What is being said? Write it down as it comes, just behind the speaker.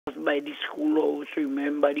by the schoolhouse.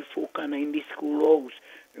 Remember the folk in the schoolhouse.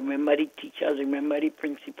 Remember the teachers. Remember the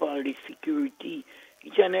principal, the security.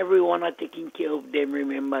 Each and every one are taking care of them.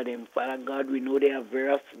 Remember them. Father God, we know they are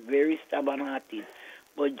very, very stubborn-hearted.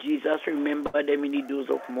 But Jesus, remember them in the doors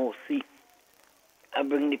of mercy. I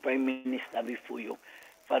bring the Prime Minister before you.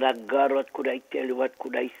 Father God, what could I tell you? What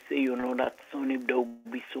could I say? You know that son, if thou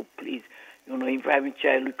be so pleased. You know, if having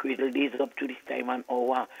child cradle days up to this time and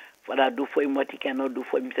hour. Father, do for him what he cannot do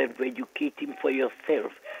for himself. Educate him for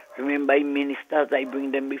yourself. Remember, ministers, I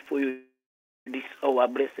bring them before you this hour,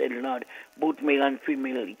 blessed Lord. Both male and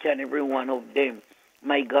female, each and every one of them.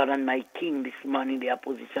 My God and my King, this morning, the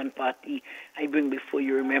opposition party, I bring before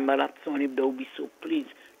you. Remember that son, if thou be so pleased.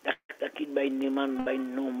 That kid by name and by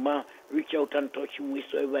number. Reach out and touch him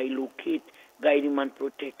wheresoever I locate. Guide him and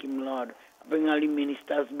protect him, Lord. Bring all the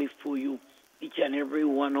ministers before you. Each and every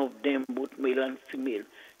one of them, both male and female.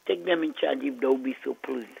 Take them in charge if thou be so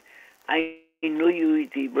pleased. I know you is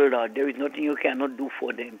able, Lord. There is nothing you cannot do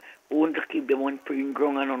for them. We want to keep them on praying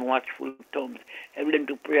ground and on watchful tongues. Help them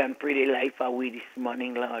to pray and pray their life away this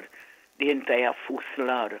morning, Lord. The entire force,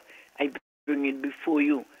 Lord. I bring it before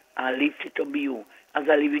you. I lift it up to you as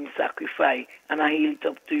a living sacrifice, and I heal it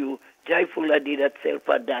up to you. Joyful that day that self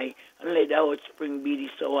die, and let our spring be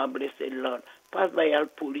this hour, blessed Lord. Pass by our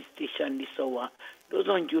police station this hour. Those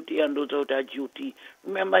on duty and those out of duty.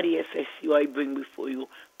 Remember the SSU I bring before you.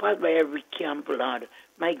 Pass by every camp, Lord.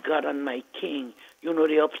 My God and my King. You know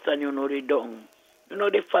the ups and you know the down. You know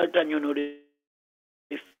the fault and you know the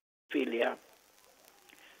failure.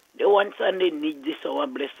 The ones and they need this our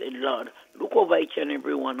blessed Lord. Look over each and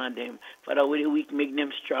every one of them. Father, with the weak make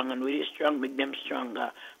them strong, and with the strong make them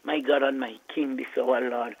stronger. My God and my King, this our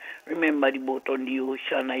Lord. Remember the boat on the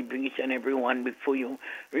ocean, I bring each and every one before you.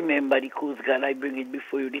 Remember the coast God, I bring it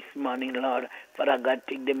before you this morning, Lord. Father God,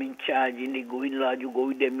 take them in charge in the going, Lord. You go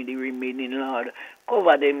with them in the remaining, Lord.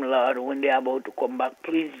 Cover them, Lord, when they are about to come back.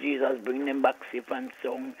 Please, Jesus, bring them back safe and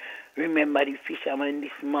sound. Remember the fishermen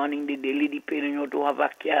this morning, the daily depending on you to have a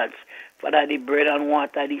catch. Father, the bread and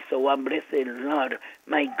water, this our blessed Lord,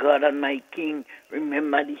 my God and my King.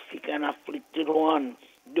 Remember the sick and afflicted one,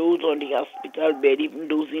 those on the hospital bed, even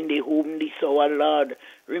those in the home, this our Lord.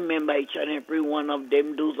 Remember each and every one of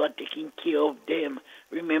them, those are taking care of them.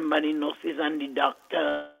 Remember the nurses and the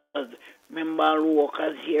doctors. Remember our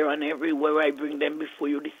workers here and everywhere. I bring them before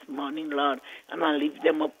you this morning, Lord, and I lift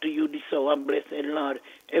them up to you this hour, blessed Lord.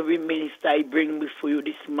 Every minister I bring before you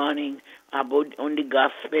this morning about on the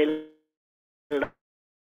gospel,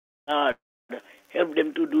 Lord. Help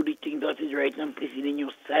them to do the thing that is right and pleasing in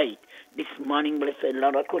your sight. This morning, blessed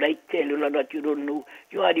Lord, what could I tell you, Lord, that you don't know?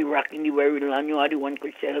 You are the rock in the very land. You are the one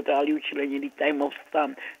who could shelter all your children in the time of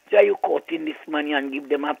storm. So you caught in this morning and give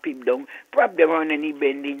them a peep down. Prop them on any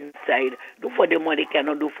bend inside. Do for them what they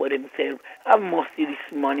cannot do for themselves. Have mercy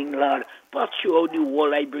this morning, Lord. Pass you out the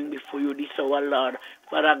wall I bring before you this hour, Lord.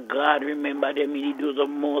 Father God, remember them in the doors of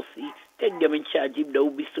mercy. Take them in charge if thou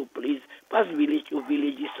be so pleased. Pass village to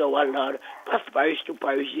village this hour, Lord. Pass parish to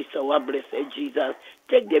parish this hour, blessed Jesus.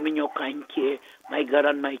 Take them in your kind care, my God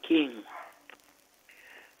and my King.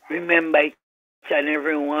 Remember each and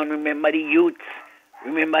every one. Remember the youths.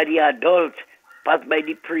 Remember the adults. Pass by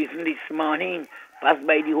the prison this morning. Pass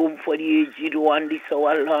by the home for the aged one this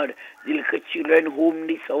hour, Lord. The little children home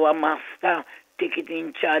this hour, Master. Take it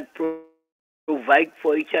in charge. Provide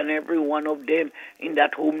for each and every one of them in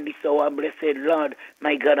that home this hour, blessed Lord,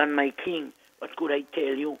 my God and my King. What could I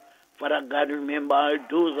tell you? Father God, remember all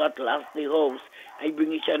those that lost the house. I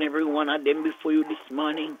bring each and every one of them before you this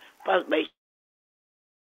morning. Pass by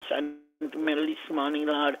sentiment this morning,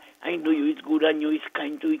 Lord. I know you is good and you is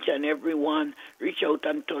kind to each and every one. Reach out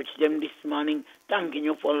and touch them this morning. Thanking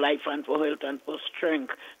you for life and for health and for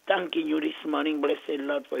strength. Thanking you this morning, blessed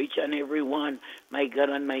Lord, for each and every one, my God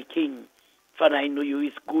and my King. Father, I know you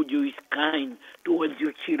is good, you is kind towards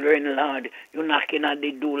your children, Lord. You're knocking at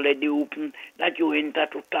the door, let it open, that you enter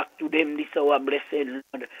to talk to them this hour, blessed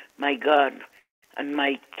Lord, my God and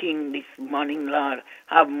my King this morning, Lord.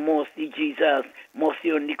 Have mercy, Jesus.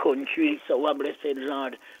 Mercy on the country this hour, blessed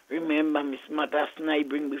Lord. Remember, Miss Matterson, I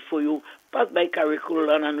bring before you. Pass by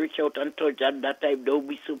curriculum and reach out and touch at that time. Don't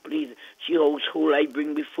be so pleased. She household I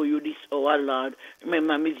bring before you this hour, Lord.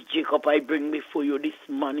 Remember, Miss Jacob, I bring before you this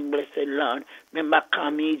morning, blessed Lord. Remember,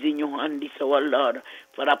 Kami is in your hand this hour, Lord.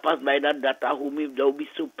 Father, pass by that data whom if thou be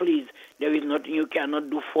so pleased. There is nothing you cannot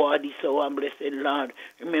do for her this hour, blessed Lord.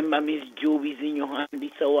 Remember, Miss Job is in your hand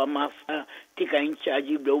this hour, Master. Take her in charge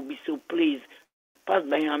if thou be so pleased. Pass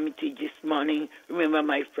by Hermitage this morning. Remember,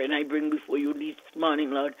 my friend, I bring before you this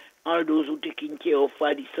morning, Lord, all those who taking care of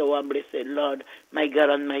her this hour, blessed Lord, my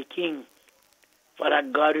God and my King. Father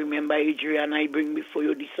God, remember Adrian, I bring before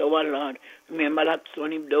you this hour, Lord. Remember that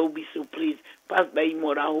son, if thou be so pleased. Pass by his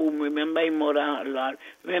mother home. Remember his mother, Lord.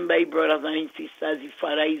 Remember his brothers and his sisters. His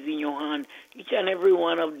father is in your hand. Each and every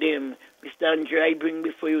one of them. Mr. Andre, I bring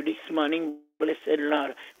before you this morning, blessed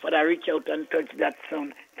Lord. Father, reach out and touch that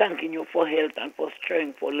son. Thanking you for health and for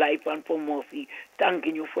strength, for life and for mercy.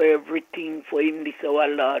 Thanking you for everything for him this hour,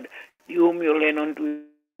 Lord. You whom you lean unto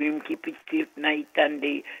him, keep it safe night and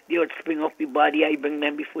day. The earth spring of the body, I bring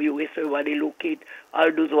them before you, wheresoever they locate.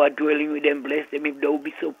 All those who are dwelling with them, bless them if thou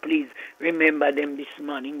be so pleased. Remember them this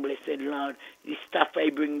morning, blessed Lord. The staff I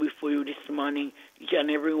bring before you this morning, each and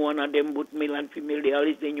every one of them, both male and female, they all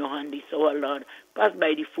is in your hand this hour, Lord. Pass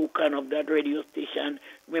by the full can of that radio station.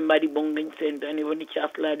 Remember the bungling center and even the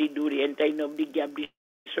chapel, they do the entering of the gap, the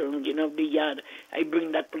surrounding of the yard. I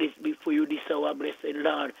bring that place before you this hour, blessed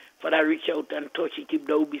Lord. Father, reach out and touch it if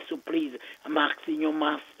thou be so pleased. I'm asking your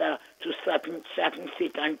master to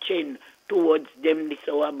Satan chain towards them this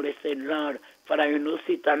hour, blessed Lord. Father, you know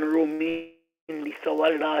Satan roaming in this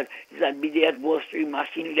hour, Lord. Is that be the adversary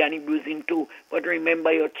machine and he bruising too. But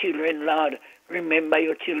remember your children, Lord. Remember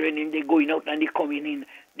your children in the going out and the coming in.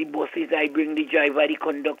 The buses I bring, the driver, the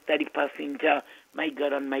conductor, the passenger, my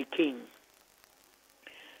God and my King.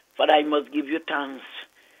 Father, I must give you thanks.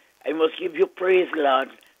 I must give you praise, Lord,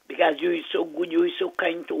 because you is so good, you is so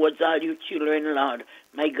kind towards all your children, Lord,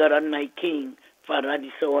 my God and my King. Father,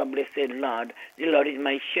 this hour, blessed Lord. The Lord is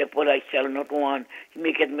my shepherd, I shall not want. He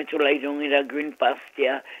maketh me to lie down in a green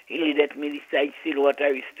pasture. He leadeth me beside still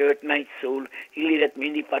water, restoreth my soul. He leadeth me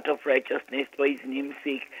in the path of righteousness for his name's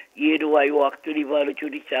sake. Yea, though I walk through the valley,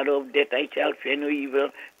 through the shadow of death, I shall fear no evil.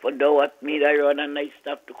 For thou art made thy rod and thy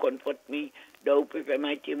staff to comfort me. Thou prepare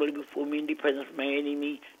my table before me in the presence of my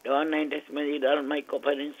enemy. Thou anointest my head, all my cup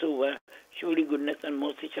and over. Surely goodness and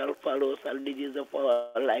mercy shall follow us all the days of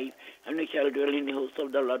our life, and we shall dwell in the house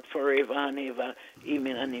of the Lord forever and ever.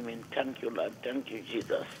 Amen and amen. Thank you, Lord. Thank you,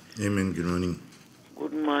 Jesus. Amen. Good morning.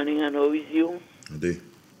 Good morning, and how is you? Good day.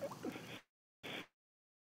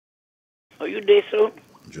 Are you there, sir?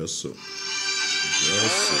 Just so.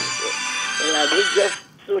 Just so. Well, I did just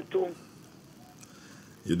so too.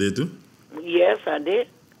 You there too? Yes, I did.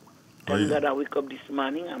 How Thank you? God I wake up this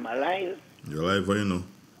morning. I'm alive. You're alive, how you know?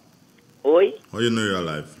 Oi, How you know you're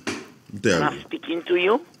alive? and Tell I'm me. speaking to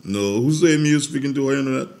you. No, who's saying you speaking to? How you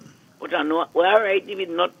know that? But I know, well, all right, if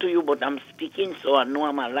it's not to you, but I'm speaking, so I know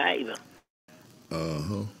I'm alive.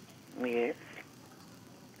 Uh-huh. Yes.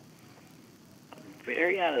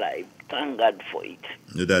 Very alive. Thank God for it.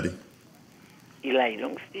 Your daddy? He lie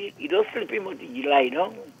down still. He don't sleep him, but he lie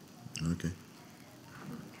down. Okay.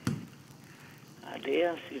 Are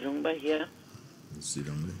there? Sit down by here. Let's see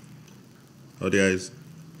down there. How the eyes?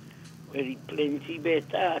 Well, it's plenty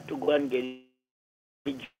better to go and get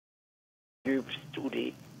the drips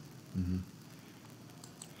today. Mm-hmm.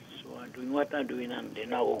 So I'm doing what I'm doing, and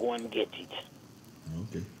then I will go and get it.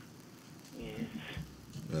 Okay. Yes.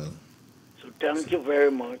 Well. So thank you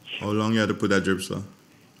very much. How long you had to put that drips for?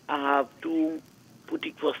 I have to put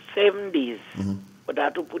it for 7 days, but I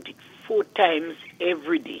have to put it 4 times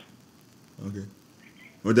every day. Okay.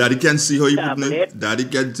 Well, daddy can see how you put Tablet. it. Daddy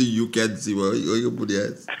can see, you can see how you put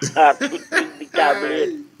it. I have to take the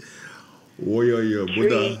tablet. Oh, yeah.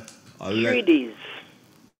 3 days.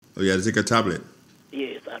 Oh, you had to take a tablet?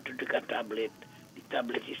 Yes, I have to take a tablet. The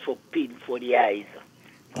tablet is for pain for the eyes.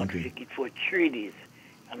 I have to take it for 3 days.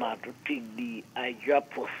 And I have to take the eye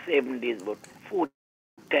drop for 7 days, but 4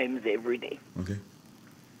 times every day. Okay.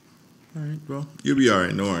 All right, well, you'll be all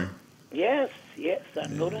right. Don't worry. Yes, I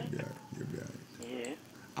know that. You'll be all right. Yeah.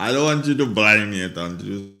 I don't want you to blind me. I want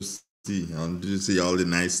you to see. I want you to see all the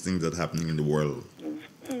nice things that are happening in the world.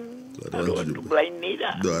 So I don't want to blind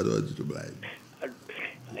neither. No, I don't want you to blind.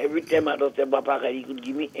 Every time I don't say, Papa, you could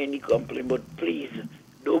give me any complaint, but please,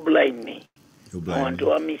 don't blind me. I want to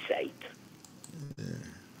have my sight.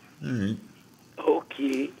 Yeah. All right.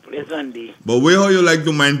 Okay, pleasant day. But where how you like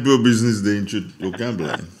to mind your business, then you can't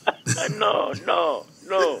blind. No.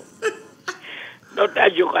 Not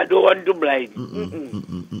a joke. I don't want to blind.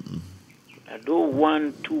 I don't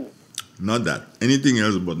want to. Not that. Anything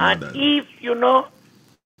else but not that. And if,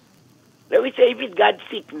 let me say if it got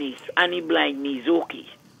sickness and he blind me, it's okay.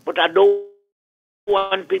 But I don't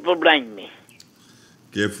want people blind me.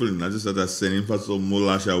 Careful, not just that I'm sending for some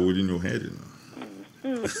molasha wood in your head,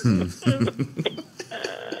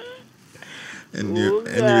 Anyway,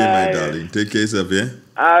 my darling, take care of yourself, yeah?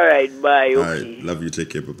 All right, bye. Okay. All right, love you. Take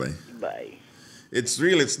care, bye-bye. Bye. It's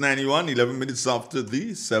real. It's 91, 11 minutes after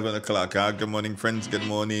the 7 o'clock hour. Good morning, friends. Good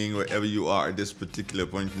morning, wherever you are at this particular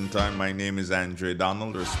point in time. My name is Andre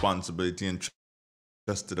Donald. Responsibility and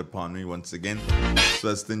tested upon me once again. So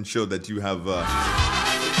as to ensure that you have a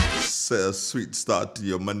sweet start to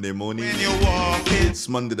your Monday morning. When you walk in, It's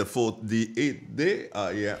Monday the 8th day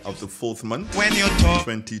of the 4th month, when you talk,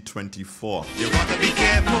 2024. you gotta be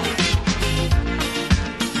careful.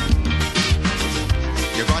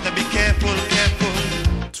 You gotta be careful,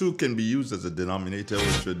 careful. 2 can be used as a denominator,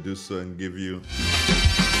 which will do so and give you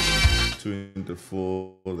 2 into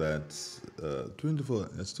 4, that's 2 into 4,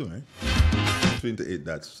 that's 2, right? 2 into 8,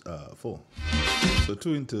 that's 4. So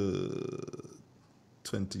 2 into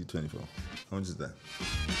 20, 24. How much is that?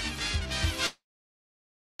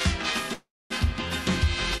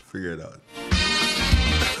 Figure it out.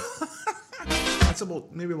 That's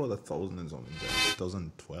about, maybe about 1,000 and something.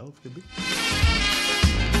 2012 could be?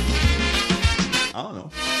 I don't know.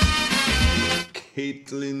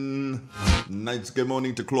 Caitlin, nice good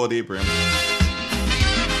morning to Claude Abraham.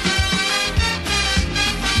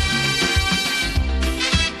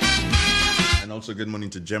 And also good morning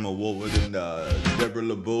to Gemma Woolwood and Deborah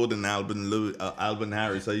LeBeau and Alvin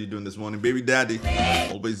Harris. How you doing this morning? Baby daddy,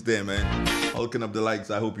 always there, man. Hulking up the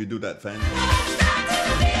likes. I hope you do that, fam.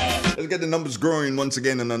 Let's get the numbers growing once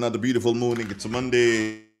again on another beautiful morning. It's a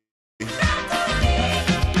Monday.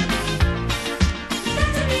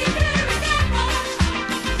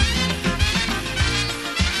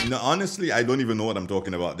 No, honestly, I don't even know what I'm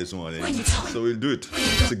talking about this morning. So we'll do it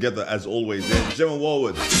together as always. There's Gemma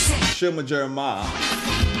Warwood, Shirma Jeremiah,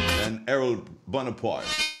 and Errol Bonaparte.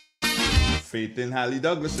 Faith in Hallie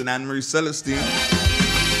Douglas and Anne-Marie Celestine.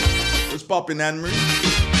 What's poppin', Anne-Marie?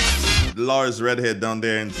 Lars Redhead down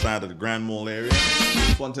there inside of the Grand Mall area.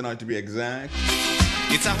 Fontenoy to be exact.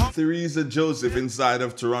 It's a Theresa Joseph inside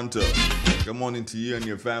of Toronto. Good morning to you and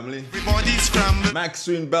your family. everybody's scrambled.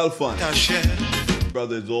 Maxine Belfont.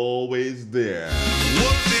 Brother is always there.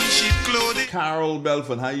 Wolves in sheep clothing. Carol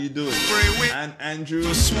Belfont, how you doing? Pray with And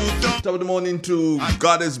Andrew. swoop down. Top of the morning to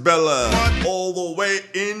Goddess Bella, all the way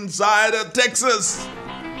inside of Texas.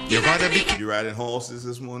 You gotta be You riding horses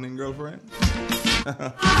this morning, girlfriend? You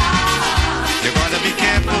gotta be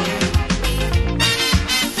careful.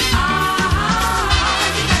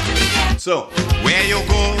 So, Where you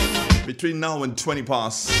go, between now and 20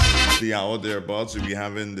 past the hour thereabouts, we'll be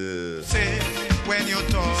having the say when you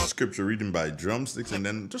talk. scripture reading by Drumsticks, and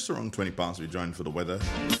then just around 20 past we join for the weather.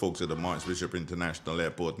 The folks at the Archbishop International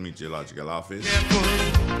Airport Meteorological Office.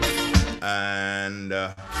 Careful. And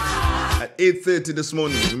at 8:30 this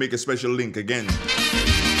morning, we make a special link again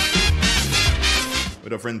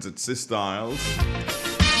with our friends at Sister Isles.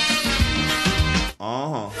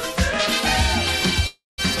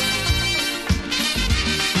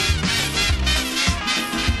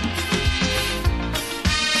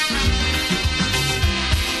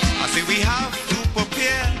 I say we have to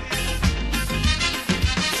prepare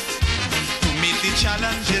to meet the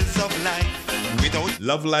challenges of life without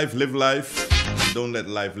Love life, live life. Don't let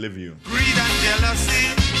life live you. greed and jealousy,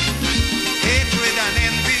 hatred and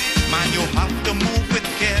envy. Man, you have to move with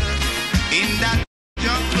care in that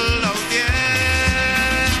jungle out there.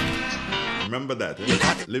 Remember that.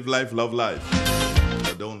 Live life, love life.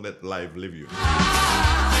 But don't let life live you.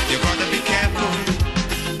 You gotta be careful.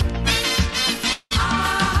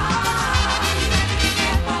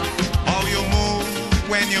 How you move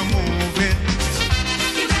when you're moving.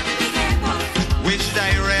 Which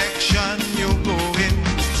direction you going.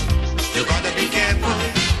 You gotta be careful.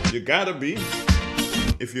 You gotta be.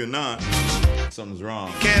 If you're not, something's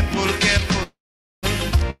wrong. Careful, careful.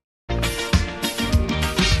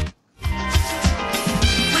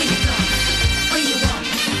 Where you go, where you walk,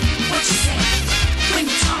 what you say, when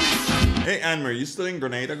you talk, Hey, Anne-Marie, you still in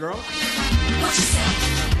Grenada, girl? what you say,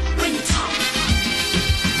 when you talk.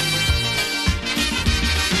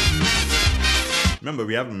 Remember,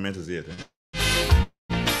 we haven't met us yet.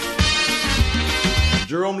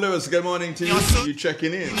 Jerome Lewis, good morning to you. You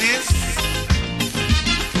checking in. This.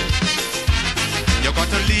 You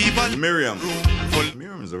gotta leave a Miriam. room full.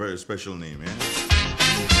 Miriam is a very special name, eh?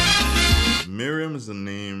 Miriam is the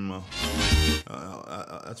name.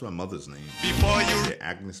 That's my mother's name. Before you, Okay,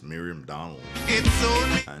 Agnes Miriam Donald. it's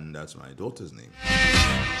only. And that's my daughter's name.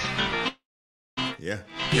 Yeah.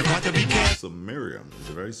 You gotta be careful. So Miriam is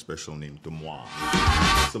a very special name to moi.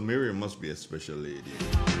 So Miriam must be a special lady.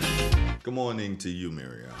 Good morning to you,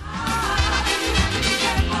 Miriam.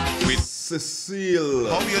 With Cecile.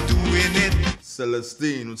 how you doing it.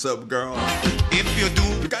 Celestine, what's up, girl? If you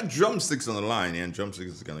do, We got Drumsticks on the line, and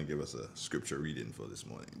Drumsticks is going to give us a scripture reading for this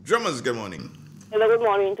morning. Drummers, good morning. Hello, good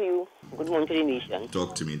morning to you. Good morning to the nation.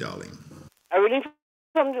 Talk to me, darling. A reading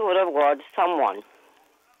from the word of God, Psalm 1.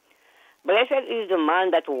 Blessed is the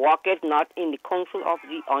man that walketh not in the counsel of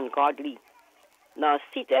the ungodly, nor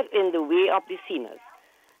sitteth in the way of the sinners,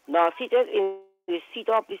 nor sitteth in the seat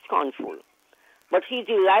of the scornful. But his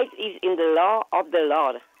delight is in the law of the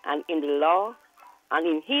Lord, and in the law, and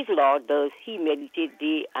in his law does he meditate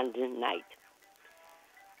day and night.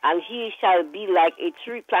 And he shall be like a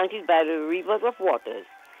tree planted by the rivers of waters,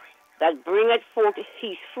 that bringeth forth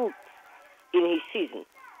his fruit in his season.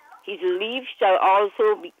 His leaf shall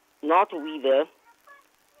also be not wither,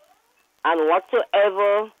 and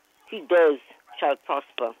whatsoever he does shall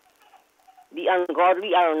prosper. The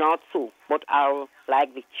ungodly are not so, but are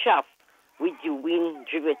like the chaff which the wind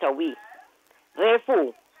driveth away.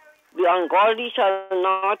 Therefore, the ungodly shall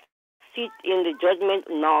not sit in the judgment,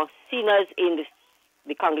 nor sinners in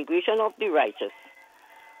the congregation of the righteous.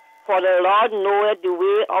 For the Lord knoweth the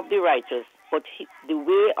way of the righteous, but the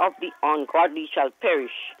way of the ungodly shall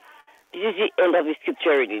perish. This is the end of the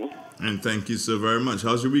scripture reading. And thank you so very much.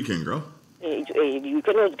 How's your weekend, girl? The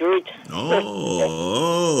weekend was great. Oh,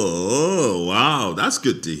 wow. That's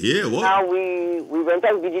good to hear. What? Now we went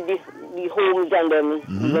and visited the homes, and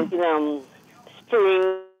we went in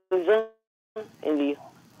Springs in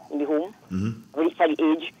the home for the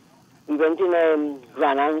age. We went in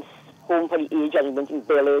Grannan's home for the age, and we went in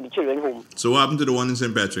Bel Air, the children home. So what happened to the one in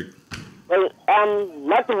St. Patrick? Well,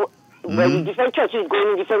 the different churches going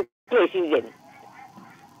in different places then.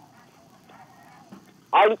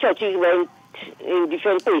 All the churches went in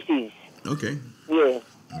different places. Okay. Yeah.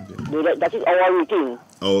 Okay. That is our routine.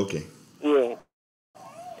 Oh, okay. Yeah.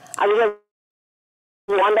 And it was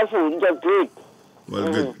wonderful. It was great.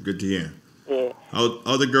 Well, good to hear. Yeah. How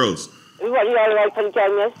are the girls? Everybody all right for the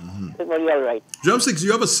time, yes? Everybody all right. Drumsticks,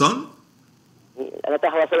 you have a son? Yeah. And I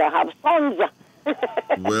have sons.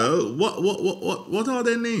 Well, what are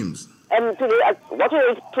their names? Today, what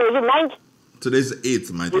is today's the 9th? Today's the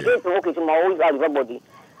 8th, my dear. Okay, tomorrow is Oliver body.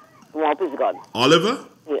 Tomorrow, please God. Oliver?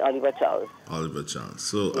 Yeah, Oliver Charles. Oliver Charles.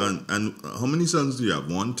 So, and how many sons do you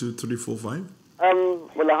have? 1, 2, 3, 4, 5?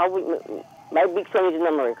 Well, I have my big son is in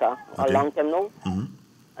America a long time now.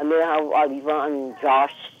 And then I have Oliver and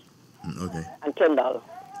Josh. Okay. And Kendall.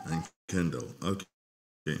 And Kendall. Okay.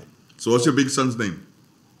 So what's your big son's name?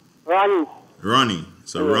 Ronnie.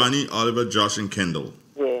 So Ronnie, Oliver, Josh, and Kendall.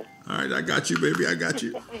 Yeah. All right, I got you, baby. I got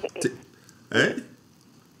you. Hey?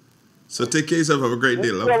 So take care of yourself. Have a great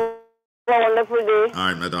day, love. Have a wonderful day. All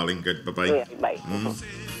right, my darling. Good. Bye-bye. Yeah, bye.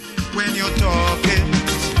 When you're talking,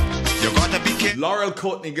 you gotta be careful. Laurel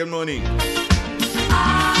Courtney, good morning.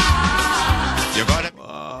 You gotta be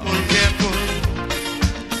careful.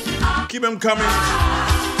 Keep them coming.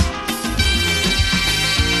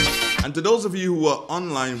 And to those of you who are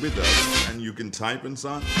online with us and you can type and so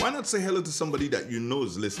on, why not say hello to somebody that you know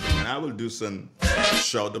is listening? And I will do some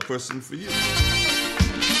shout the person for you.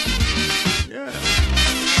 Yeah.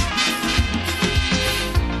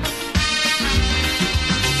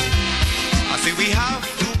 I say we have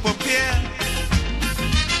to prepare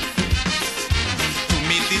to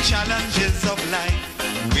meet the challenges of life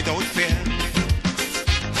without fear.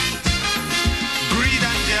 Greed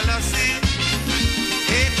and jealousy,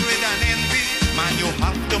 hatred and envy, man, you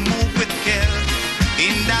have to move with care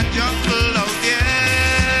in that jungle out there.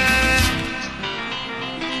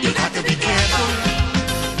 You got to be careful.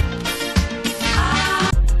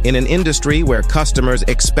 In an industry where customers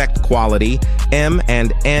expect quality,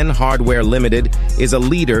 M&N Hardware Limited is a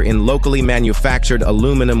leader in locally manufactured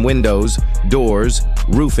aluminum windows, doors,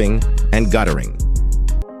 roofing, and guttering.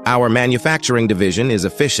 Our manufacturing division is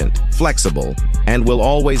efficient, flexible, and will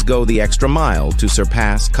always go the extra mile to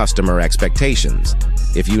surpass customer expectations.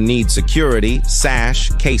 If you need security, sash,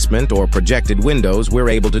 casement, or projected windows, we're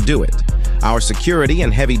able to do it. Our security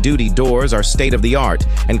and heavy-duty doors are state-of-the-art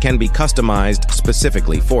and can be customized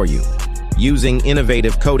specifically for you. Using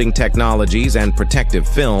innovative coating technologies and protective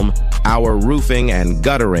film, our roofing and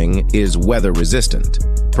guttering is weather-resistant,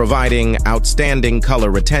 providing outstanding color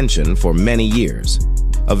retention for many years.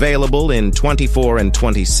 Available in 24 and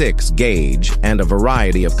 26 gauge and a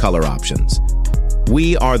variety of color options.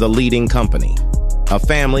 We are the leading company, a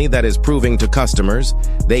family that is proving to customers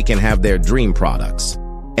they can have their dream products.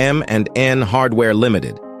 M&N Hardware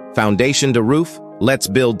Limited. Foundation to roof, let's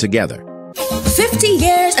build together. 50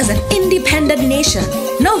 years as an independent nation.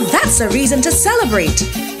 Now that's a reason to celebrate.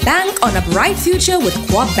 Bank on a bright future with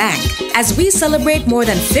Coop Bank as we celebrate more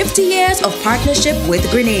than 50 years of partnership with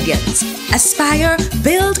Grenadians. Aspire,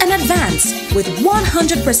 build, and advance with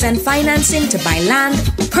 100% financing to buy land,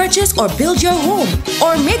 purchase or build your home,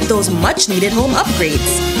 or make those much-needed home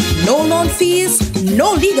upgrades. No loan fees,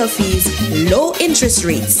 no legal fees, low interest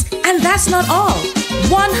rates. And that's not all.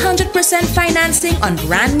 100% financing on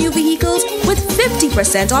brand new vehicles with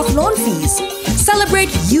 50% off loan fees. Celebrate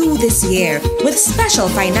you this year with special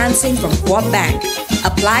financing from Coop Bank.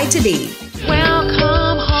 Apply today.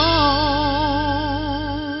 Welcome home.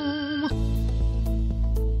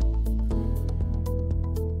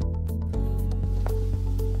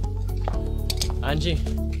 Angie,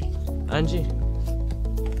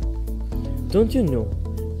 don't you know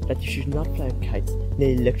that you should not fly kites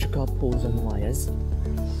near electrical poles and wires?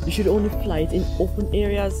 You should only fly it in open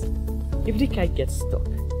areas. If the kite gets stuck,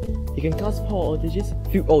 it can cause power outages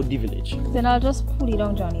throughout the village. Then I'll just pull it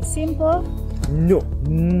down, Johnny. Simple. No.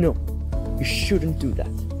 You shouldn't do that.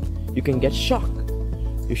 You can get shocked.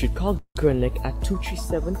 You should call Grenlec at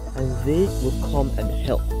 237 and they will come and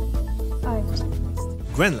help. Alright.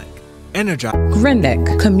 Grenlec. Energize.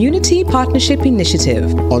 Grenlec Community Partnership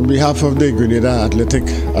Initiative. On behalf of the Grenada Athletic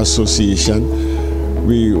Association,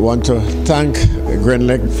 we want to thank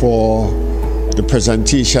Grenlec for the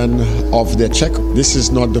presentation of their check. This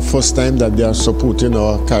is not the first time that they are supporting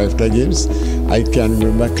our character games. I can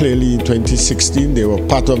remember clearly in 2016 they were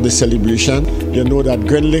part of the celebration. You know that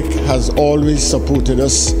Grenlec has always supported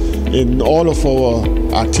us in all of our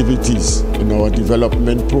activities, in our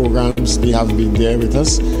development programs. They have been there with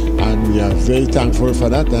us and we are very thankful for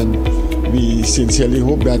that, and we sincerely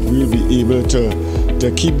hope that we'll be able to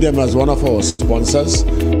keep them as one of our sponsors.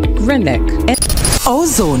 Grenlec.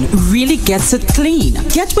 Ozone really gets it clean.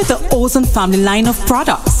 Get with the Ozone family line of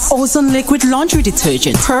products. Ozone liquid laundry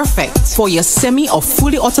detergent, perfect for your semi or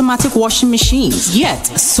fully automatic washing machines, yet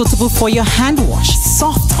suitable for your hand wash,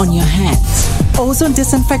 soft on your hands. Ozone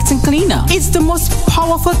disinfectant cleaner. It's the most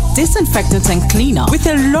powerful disinfectant and cleaner with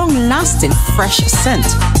a long-lasting fresh scent.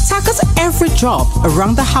 Tackles every job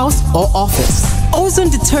around the house or office. Ozone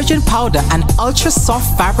detergent powder and ultra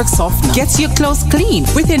soft fabric softener gets your clothes clean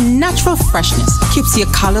with a natural freshness. Keeps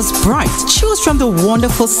your colors bright. Choose from the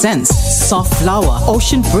wonderful scents Soft Flower,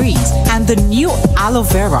 Ocean Breeze, and the new Aloe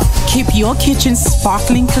Vera. Keep your kitchen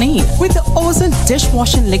sparkling clean with the Ozone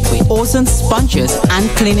dishwashing liquid, Ozone sponges, and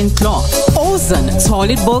cleaning cloth. Ozone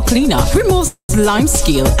toilet bowl cleaner removes lime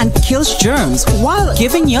scale and kills germs while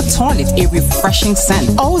giving your toilet a refreshing scent.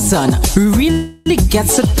 Ozone really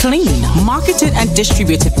gets it clean. Marketed and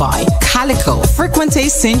distributed by Calico, Frequente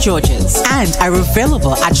St. George's, and are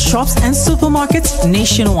available at shops and supermarkets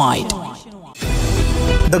nationwide.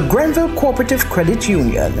 The Grenville Cooperative Credit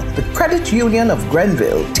Union, the credit union of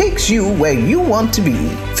Grenville, takes you where you want to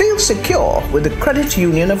be. Feel secure with the Credit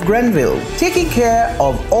Union of Grenville, taking care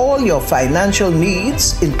of all your financial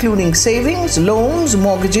needs, including savings, loans,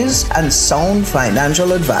 mortgages, and sound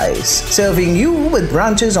financial advice. Serving you with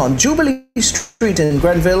branches on Jubilee Street in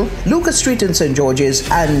Grenville, Lucas Street in St. George's,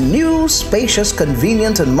 and new, spacious,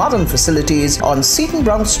 convenient, and modern facilities on Seton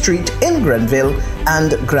Brown Street in Grenville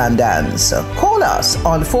and Grand Anse. Call us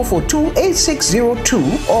on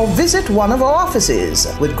 442-8602 or visit one of our offices.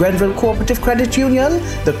 With Grenville Cooperative Credit Union,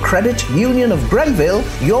 the Credit Union of Grenville,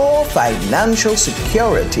 your financial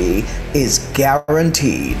security is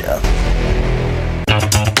guaranteed.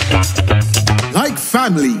 Like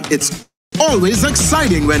family, it's always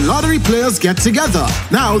exciting when lottery players get together.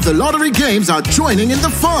 Now the lottery games are joining in the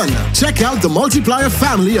fun. Check out the multiplier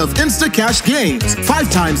family of Instacash games. 5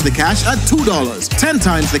 times the cash at $2, 10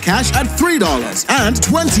 times the cash at $3, and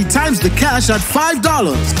 20 times the cash at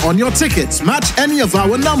 $5. On your tickets, match any of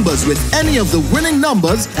our numbers with any of the winning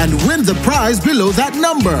numbers and win the prize below that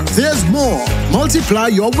number. There's more. Multiply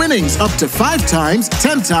your winnings up to 5 times,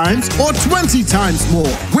 10 times, or 20 times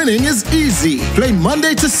more. Winning is easy. Play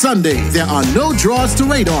Monday to Sunday. There are no draws to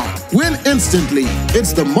wait on. Win instantly.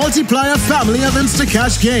 It's the multiplier family of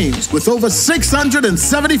Instacash games with over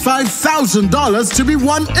 $675,000 to be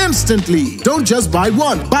won instantly. Don't just buy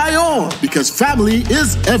one, buy all, because family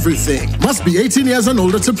is everything. Must be 18 years and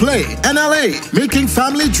older to play. NLA, making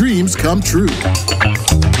family dreams come true.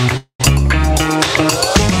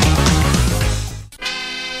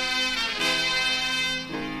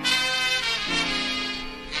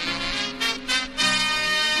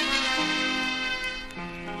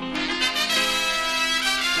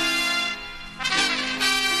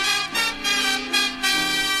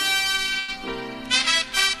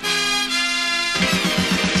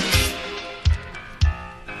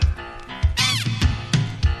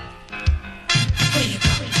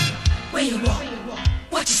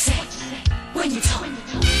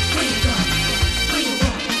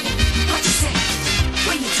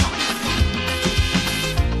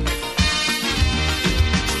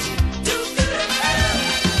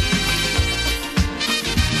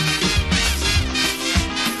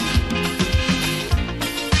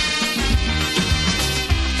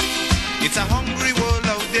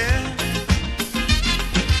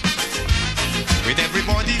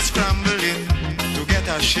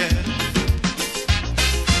 share.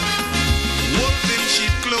 Wolves in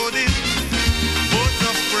sheep clothing, birds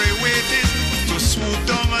of prey waiting to swoop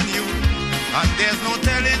down on you, and there's no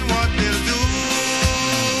telling what they'll do.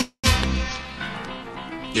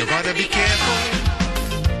 You gotta be careful.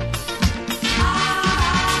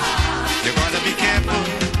 You gotta be careful.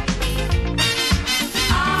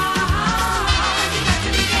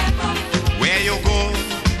 Where you go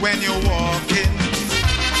when you're walking,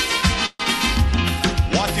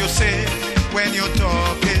 what you say when you're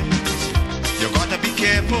talking, you gotta be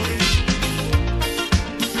careful.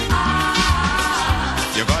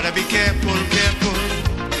 You gotta be careful, careful.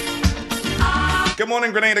 Good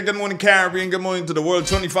morning, Grenada. Good morning, Caribbean. Good morning to the world.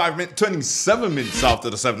 27 minutes after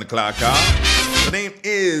the 7 o'clock hour. The name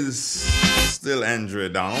is still Andrea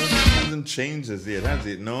Donald. Hasn't changed as yet, has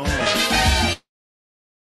it? No.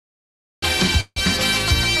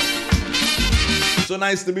 So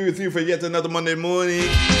nice to be with you for yet another Monday morning.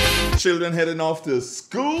 Children heading off to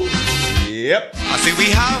school. Yep. I say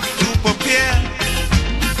we have to prepare.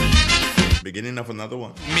 Beginning of another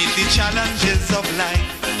one. Meet the challenges of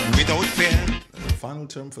life without fear. Final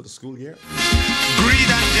term for the school year. Greed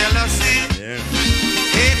and jealousy. Yeah.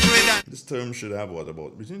 Hatred and... This term should have what,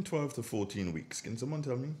 about between 12 to 14 weeks. Can someone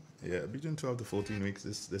tell me? Yeah, between 12 to 14 weeks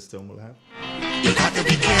this term will have. You gotta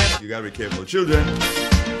be careful. You gotta be careful. Children,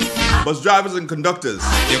 bus drivers and conductors.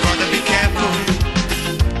 You gotta be careful.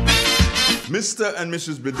 Mr. and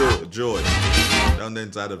Mrs. Bido, Joy, down there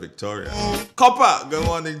inside of Victoria. Copper, good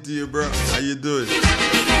morning to you, bro. How you doing?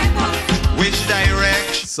 Which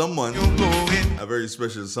direction? Someone, a very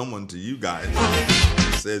special someone to you guys,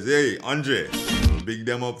 says, hey, Andre, big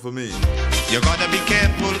them up for me. You gotta be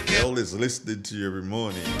careful. They're always listening to you every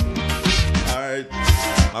morning. All right,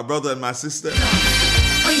 my brother and my sister,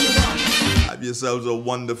 have yourselves a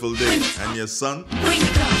wonderful day. And your son,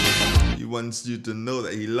 he wants you to know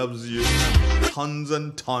that he loves you tons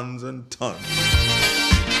and tons and tons.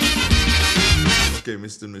 Okay,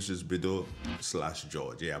 Mr. and Mrs. Bido /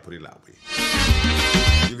 George. Yeah, I put it that way.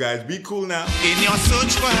 You guys be cool now. In your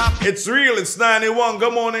search for happiness. It's real. It's 91.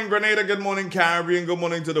 Good morning, Grenada. Good morning, Caribbean. Good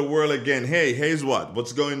morning to the world again. Hey, here's what?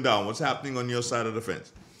 What's going down? What's happening on your side of the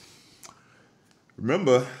fence?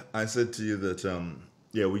 Remember, I said to you that,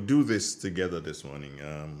 yeah, we do this together this morning.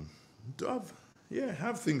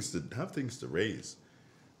 Have things to raise.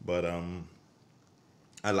 But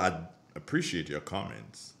I'd appreciate your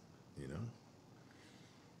comments, you know.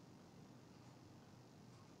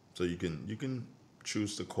 So you can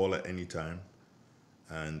choose to call at any time.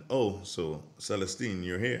 And so Celestine,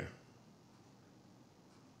 you're here.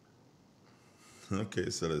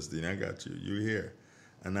 Okay, Celestine, I got you. You're here.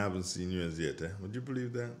 And I haven't seen you as yet. Would you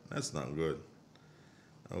believe that? That's not good.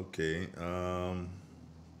 Okay.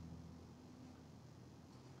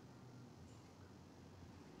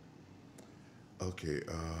 Okay.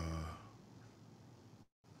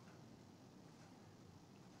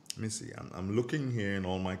 Let me see. I'm looking here in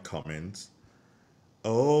all my comments.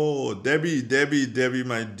 Oh, Debbie,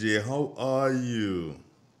 my dear, how are you?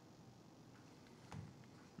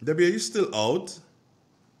 Debbie, are you still out?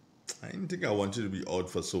 I didn't think I want you to be out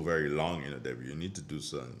for so very long, you know, Debbie. You need to do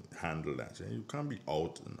something, handle that. You can't be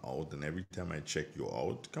out, and every time I check you're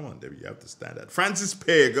out. Come on, Debbie, you have to stand that. Francis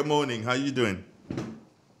Pay, good morning. How you doing?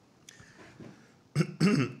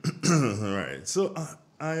 All right. So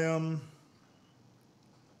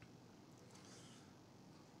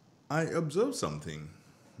I observed something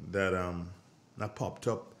that popped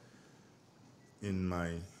up in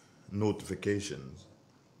my notifications.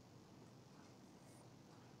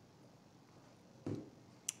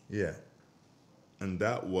 Yeah. And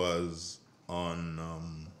that was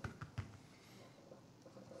on,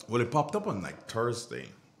 it popped up on like Thursday.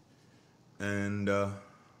 And I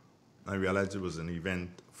realized it was an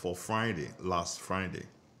event for last Friday.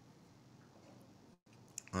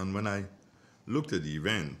 And when I looked at the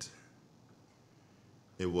event,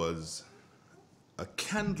 it was a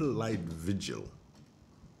candlelight vigil,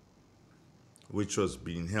 which was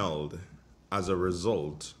being held as a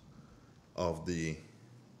result of the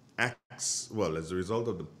as a result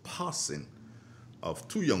of the passing of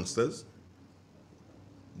two youngsters,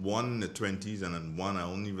 one in the 20s and then one I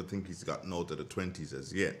don't even think he's gotten out of the 20s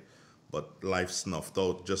as yet, but life snuffed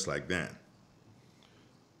out just like that.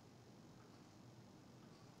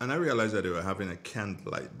 And I realized that they were having a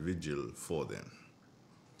candlelight vigil for them.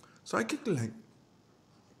 So I kicked like,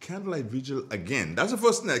 candlelight vigil again? That's the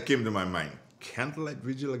first thing that came to my mind. Candlelight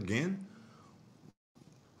vigil again?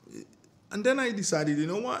 And then I decided, you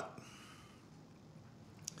know what?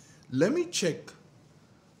 Let me check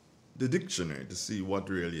the dictionary to see what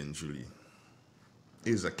really and truly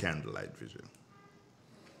is a candlelight vigil.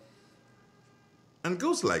 And it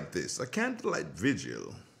goes like this: a candlelight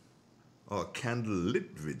vigil, or a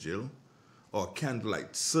candlelit vigil, or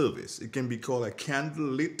candlelight service. It can be called a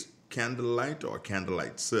candlelit, candlelight, or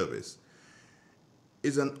candlelight service.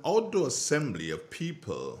 Is an outdoor assembly of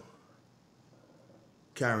people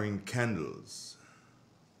carrying candles,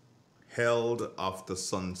 held after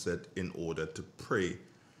sunset in order to pray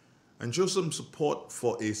and show some support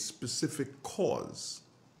for a specific cause,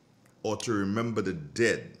 or to remember the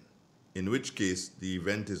dead, in which case the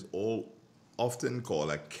event is often called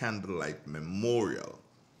a candlelight memorial.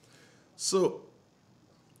 So,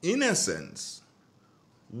 in essence,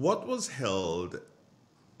 what was held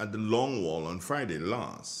at the Long Wall on Friday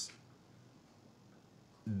last,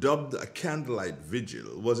 dubbed a candlelight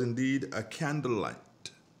vigil, was indeed a candlelight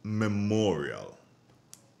memorial.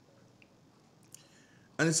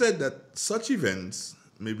 And it said that such events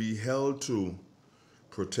may be held to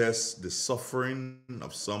protest the suffering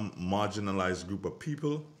of some marginalized group of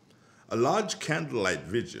people. A large candlelight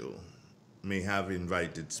vigil may have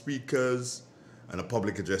invited speakers and a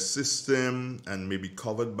public address system and may be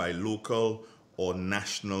covered by local or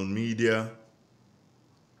national media.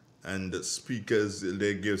 And the speakers,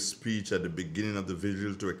 they give speech at the beginning of the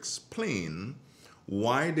vigil to explain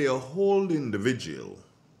why they are holding the vigil.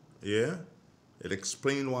 Yeah? It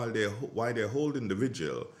explains why they're holding the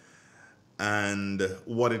vigil and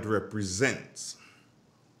what it represents.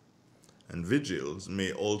 And vigils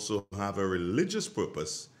may also have a religious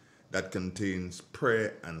purpose that contains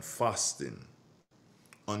prayer and fasting.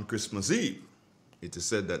 On Christmas Eve, it is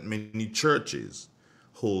said that many churches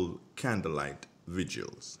hold candlelight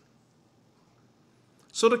vigils.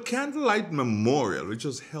 So the candlelight memorial, which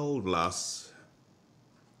was held last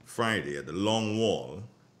Friday at the Long Wall,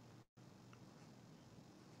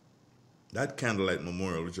 that candlelight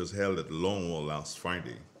memorial, which was held at the Long Wall last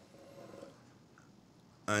Friday,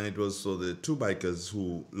 and it was for the two bikers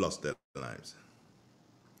who lost their lives.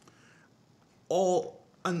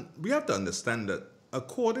 And we have to understand that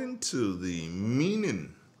according to the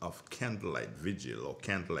meaning of candlelight vigil or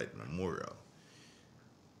candlelight memorial,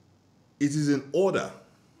 it is in order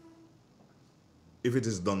if it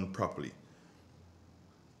is done properly.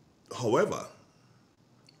 However,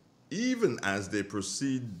 even as they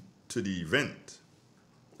proceed to the event,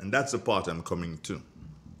 and that's the part I'm coming to,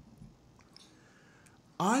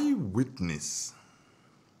 I witness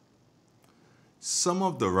some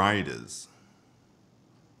of the riders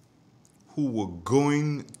who were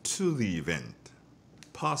going to the event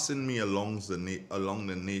passing me along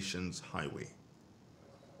the nation's highway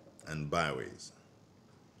and byways.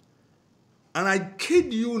 And I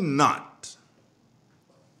kid you not,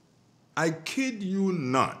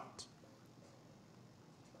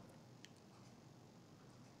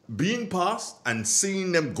 being past and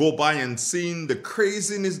seeing them go by and seeing the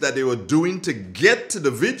craziness that they were doing to get to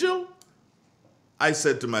the vigil, I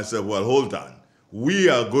said to myself, well, hold on. We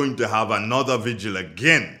are going to have another vigil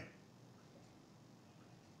again.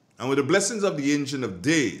 And with the blessings of the Ancient of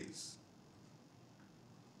Days,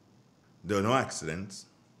 there were no accidents.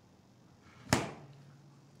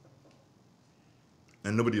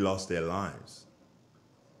 And nobody lost their lives.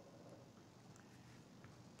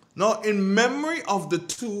 Now, in memory of the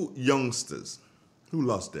two youngsters who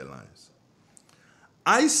lost their lives,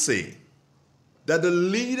 I say that the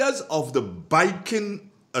leaders of the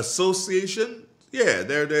biking association, yeah,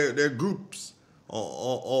 they're groups,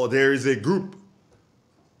 or there is a group,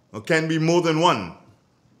 or can be more than one.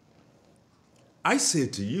 I say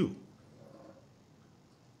to you,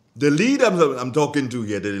 the leader I'm talking to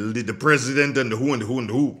here, the president and the who and the who and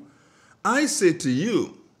the who, I say to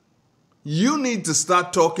you, you need to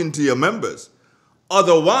start talking to your members.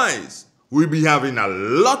 Otherwise, we'll be having a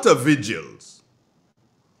lot of vigils.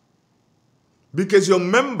 Because your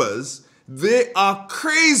members, they are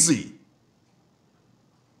crazy.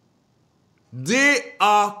 They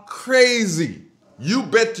are crazy. You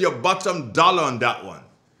bet your bottom dollar on that one.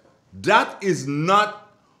 That is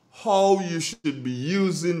not how you should be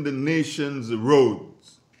using the nation's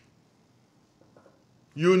roads.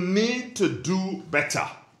 You need to do better.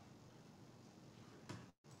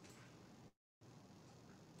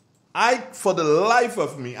 For the life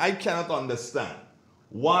of me, I cannot understand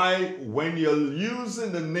why when you're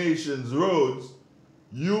using the nation's roads,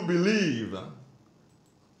 you believe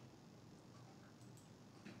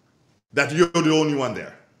that you're the only one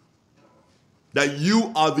there. That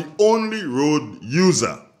you are the only road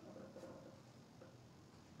user.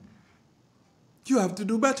 You have to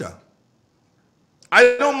do better.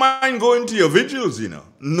 I don't mind going to your vigils, you know.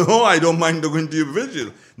 No, I don't mind going to your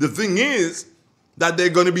vigil. The thing is that there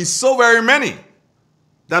are going to be so very many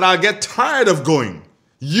that I'll get tired of going.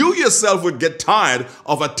 You yourself would get tired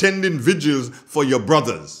of attending vigils for your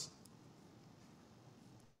brothers.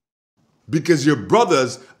 Because your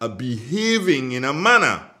brothers are behaving in a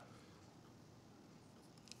manner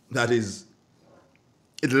that is,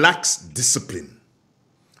 it lacks discipline.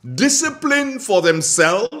 Discipline for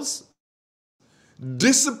themselves,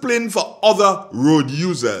 discipline for other road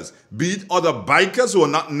users, be it other bikers who are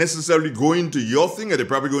not necessarily going to your thing, or they're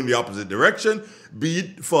probably going the opposite direction, be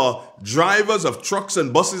it for drivers of trucks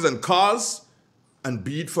and buses and cars, and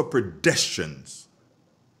be it for pedestrians.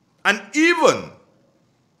 And even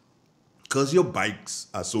because your bikes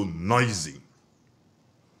are so noisy,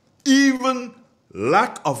 even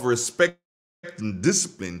lack of respect and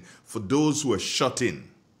discipline for those who are shut in.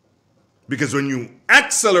 Because when you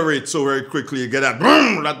accelerate so very quickly, you get that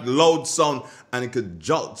boom, that loud sound, and it could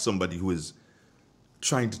jolt somebody who is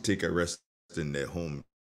trying to take a rest in their home,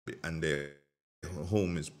 and their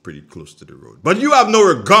home is pretty close to the road. But you have no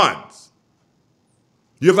regards.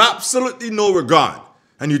 You have absolutely no regard.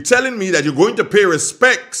 And you're telling me that you're going to pay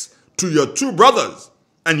respects to your two brothers,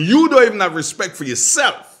 and you don't even have respect for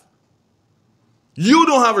yourself. You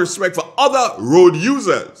don't have respect for other road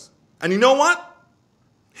users. And you know what?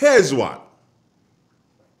 Here's what.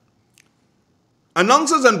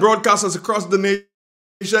 Announcers and broadcasters across the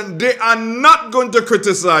nation, they are not going to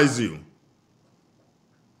criticize you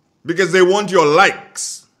because they want your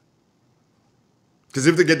likes. Because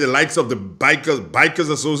if they get the likes of the Bikers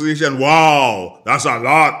Association, wow, that's a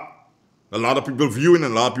lot. A lot of people viewing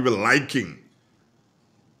and a lot of people liking.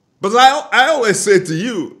 But I always say to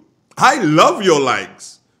you, I love your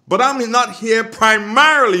likes, but I'm not here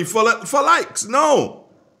primarily for likes. No.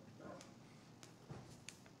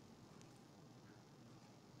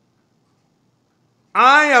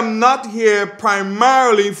 I am not here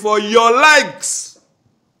primarily for your likes.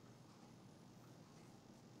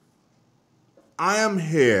 I am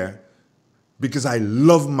here because I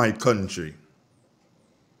love my country.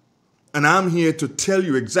 And I'm here to tell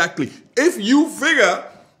you exactly, if you figure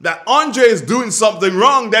that Andre is doing something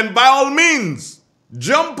wrong, then by all means,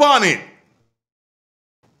 jump on it.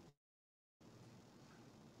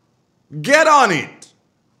 Get on it.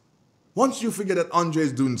 Once you figure that Andre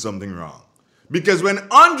is doing something wrong. Because when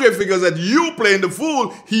Andre figures that you playing the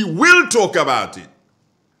fool, he will talk about it.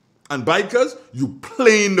 And bikers, you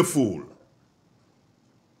playing the fool.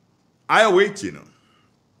 I await,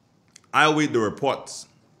 I await the reports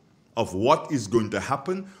of what is going to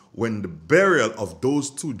happen when the burial of those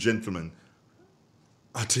two gentlemen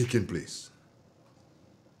are taking place.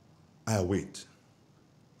 I await.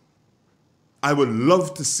 I would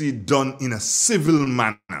love to see it done in a civil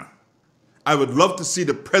manner. I would love to see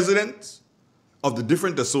the president of the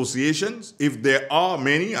different associations, if there are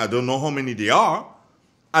many, I don't know how many there are,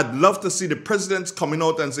 I'd love to see the presidents coming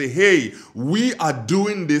out and say, hey, we are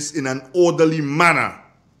doing this in an orderly manner.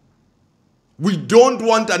 We don't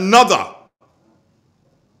want another.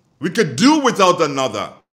 We could do without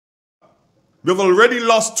another. We've already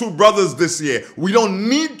lost 2 brothers this year. We don't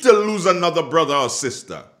need to lose another brother or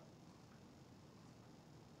sister.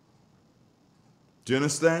 Do you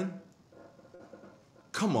understand?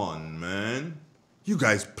 Come on, man. You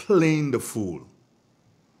guys playing the fool.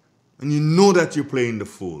 And you know that you're playing the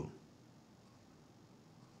fool.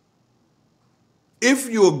 If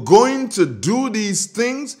you're going to do these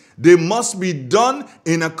things, they must be done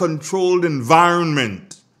in a controlled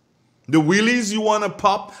environment. The wheelies you want to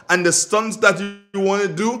pop and the stunts that you want to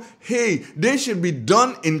do, hey, they should be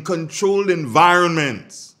done in controlled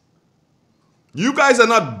environments. You guys are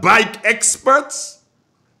not bike experts.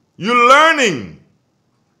 You're learning.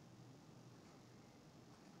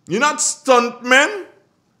 You're not stuntmen.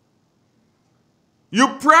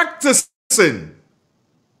 You're practicing.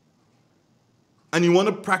 And you want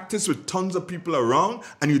to practice with tons of people around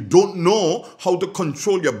and you don't know how to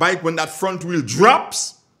control your bike when that front wheel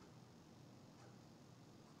drops.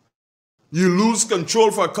 You lose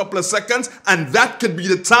control for a couple of seconds and that could be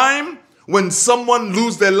the time when someone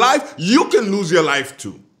loses their life. You can lose your life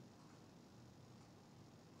too.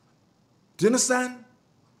 Do you understand?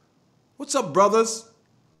 What's up, brothers?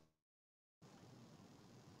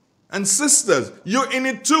 And sisters, you're in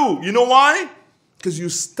it too. You know why? Because you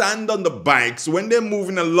stand on the bikes. When they're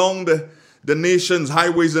moving along the nation's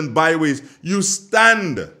highways and byways, you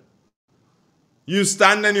stand. You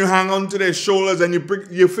stand and you hang on to their shoulders and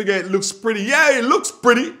you figure it looks pretty. Yeah, it looks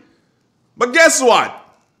pretty. But guess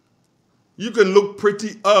what? You can look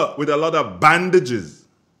pretty with a lot of bandages.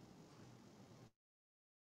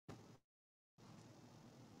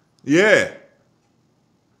 Yeah.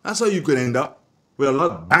 That's how you could end up. With a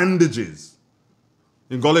lot of bandages.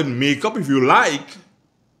 You can call it makeup if you like.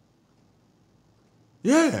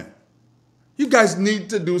 Yeah. You guys need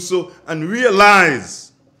to do so and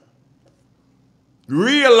realize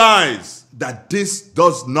that this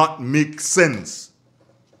does not make sense.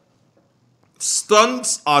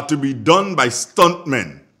 Stunts are to be done by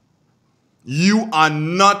stuntmen. You are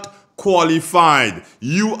not qualified.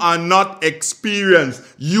 You are not experienced.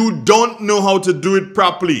 You don't know how to do it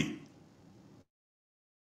properly.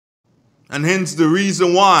 And hence the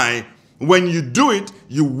reason why when you do it,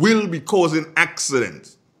 you will be causing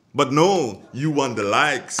accidents. But no, you want the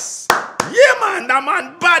likes. Yeah, man, that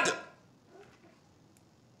man bad.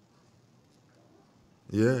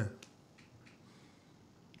 Yeah.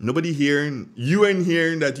 Nobody hearing, you ain't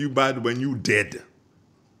hearing that you bad when you dead.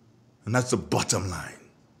 And that's the bottom line.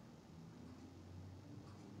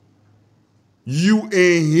 You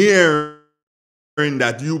ain't hearing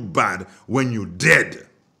that you bad when you dead.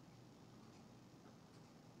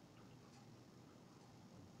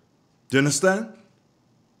 Do you understand?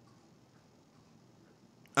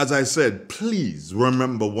 As I said, please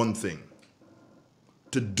remember one thing.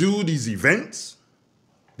 To do these events,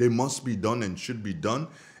 they must be done and should be done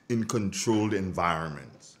in controlled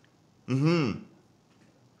environments.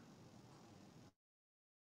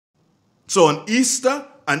 So on Easter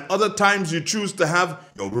and other times you choose to have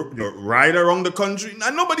your ride around the country,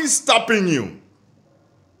 and nobody's stopping you.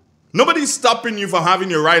 Nobody's stopping you from having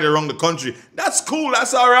your ride around the country. That's cool,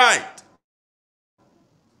 that's all right.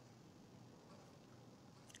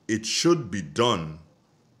 It should be done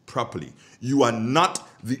properly. You are not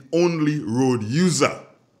the only road user.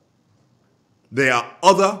 There are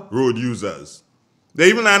other road users. There are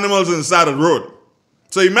even animals on the side of the road.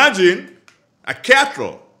 So imagine a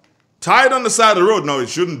cattle tied on the side of the road. Now, it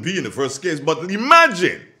shouldn't be in the first case, but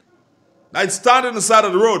imagine that it's tied on the side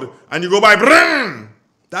of the road and you go by, bring!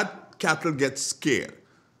 That cattle gets scared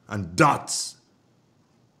and darts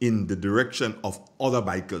in the direction of other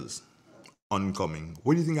bikers oncoming.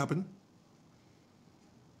 What do you think happened?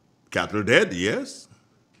 Cattle dead, yes.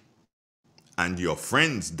 And your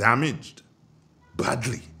friends damaged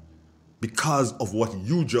badly because of what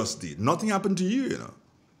you just did. Nothing happened to you, you know.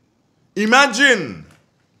 Imagine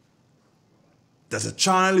there's a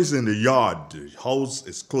child is in the yard. The house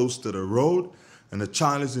is close to the road and the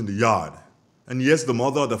child is in the yard. And yes, the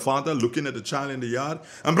mother or the father looking at the child in the yard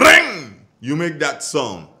and bring! You make that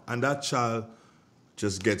sound. And that child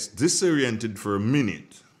just gets disoriented for a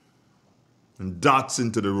minute and darts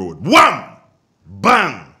into the road. Wham!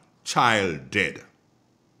 Bang! Child dead.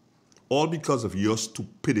 All because of your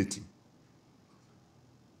stupidity.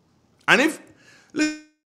 And listen,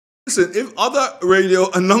 if other radio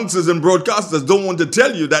announcers and broadcasters don't want to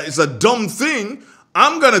tell you that it's a dumb thing,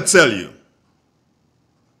 I'm going to tell you.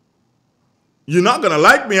 You're not going to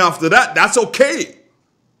like me after that. That's okay.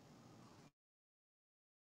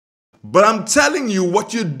 But I'm telling you,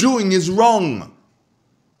 what you're doing is wrong.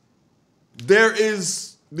 There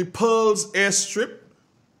is the Pearls airstrip.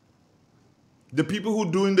 The people who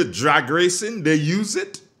are doing the drag racing, they use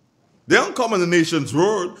it. They don't come on the nation's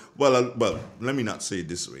road. Well, let me not say it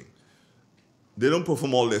this way. They don't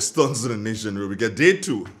perform all their stunts on the nation's road because they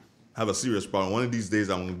too have a serious problem. One of these days,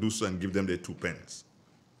 I'm going to do so and give them their 2 pence.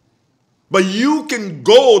 But you can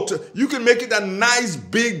you can make it a nice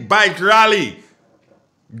big bike rally.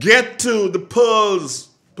 Get to the Pearls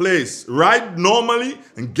place, ride normally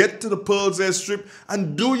and get to the Pearls airstrip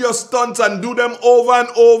and do your stunts and do them over and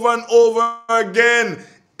over and over again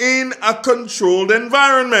in a controlled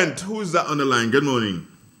environment. Who is that on the line? Good morning.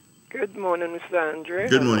 Good morning, Mr. Andre.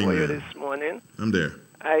 Good morning, How are you man. this morning? I'm there.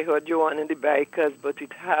 I heard you wanted the bikers, but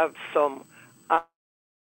it have some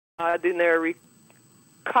ordinary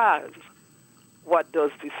cars. What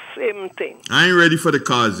does the same thing? I ain't ready for the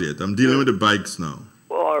cars yet. I'm dealing with the bikes now.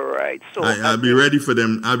 All right. So I'll be ready for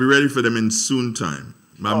them. I'll be ready for them in soon time.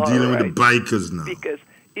 I'm dealing with the bikers now. Because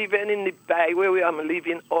even in the bay where I'm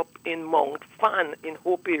living up in Mount Fan in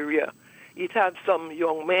Hope area, it has some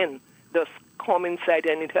young men just come inside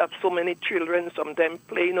and it have so many children sometimes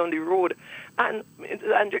playing on the road. And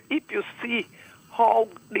if you see how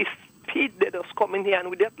the speed they just come in here and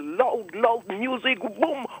with that loud music,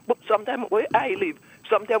 boom, but sometimes where I live,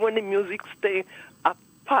 sometimes when the music stay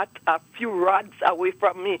a few rods away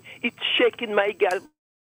from me, it's shaking my gal.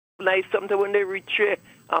 Like sometimes when they reach here,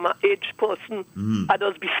 I'm an aged person, I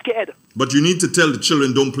just be scared. But you need to tell the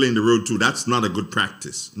children don't play in the road too. That's not a good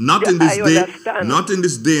practice. Not in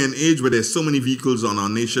this day and age where there's so many vehicles on our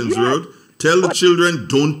nation's road. Tell the children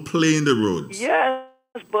don't play in the roads. Yes,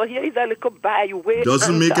 but here is a little byway.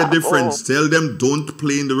 Doesn't make a difference. Tell them don't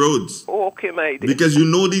play in the roads. Okay, my dear. Because you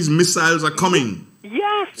know these missiles are coming.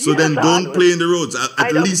 Yes. So then don't play in the roads.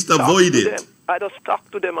 At least avoid it. I just talk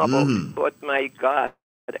to them about it. But my God,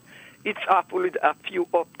 it's awful with a few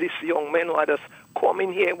of these young men who are just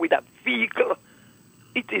coming here with a vehicle.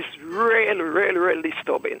 It is really, really, really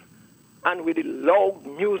disturbing. And with the loud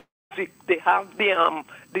music, they have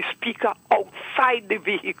the speaker outside the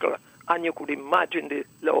vehicle, and you could imagine the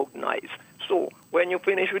loud noise. So when you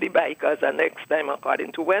finish with the bikers, the next time,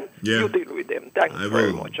 according to when, you deal with them. Thanks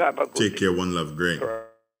very much. Have a good Take day. care. One love. Great.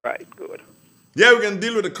 Right, good. Yeah, we can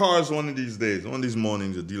deal with the cars one of these days. One of these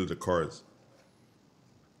mornings, we'll deal with the cars.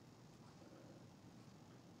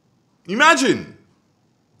 Imagine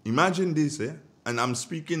this, eh? And I'm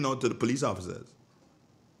speaking now to the police officers.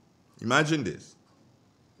 Imagine this.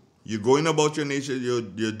 You're going about your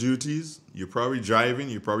duties. You're probably driving.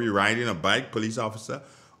 You're probably riding a bike, police officer,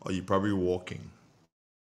 or you're probably walking.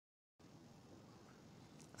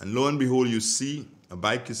 And lo and behold, you see a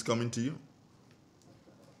bike is coming to you.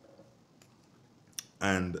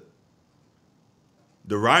 And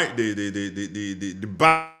the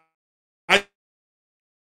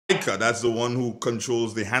biker, that's the one who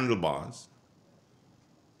controls the handlebars,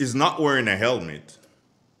 is not wearing a helmet.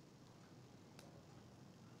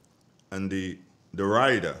 And the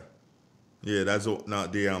rider, that's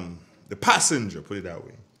not the passenger, put it that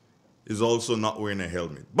way, is also not wearing a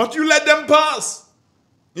helmet. But you let them pass.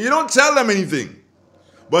 You don't tell them anything.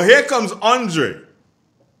 But here comes Andre.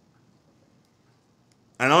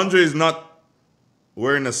 And Andre is not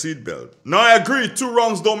wearing a seatbelt. Now I agree, 2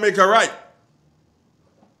 wrongs don't make a right.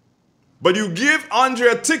 But you give Andre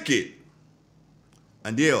a ticket,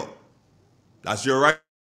 and that's your right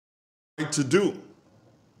to do.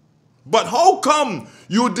 But how come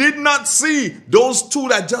you did not see those 2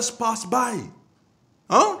 that just passed by?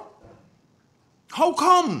 Huh? How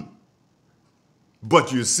come?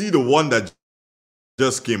 But you see the one that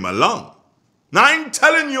just came along. Now I ain't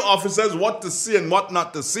telling you, officers, what to see and what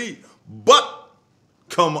not to see. But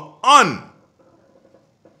come on.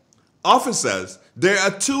 Officers, there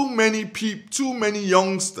are too many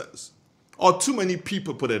youngsters, or too many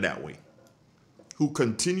people, put it that way, who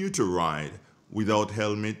continue to ride without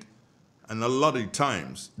helmet. And a lot of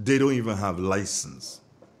times, they don't even have license.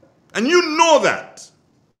 And you know that.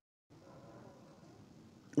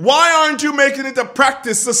 Why aren't you making it a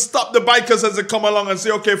practice to stop the bikers as they come along and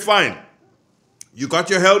say, okay, fine. You got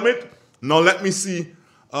your helmet? Now let me see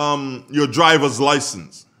your driver's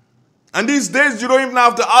license. And these days, you don't even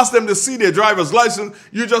have to ask them to see their driver's license.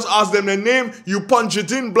 You just ask them their name, you punch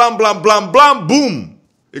it in, blam, blam, blam, blam, boom.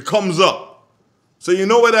 It comes up. So you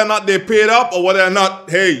know whether or not they paid up or whether or not,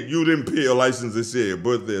 hey, you didn't pay your license this year. Your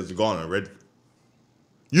birthday is gone already.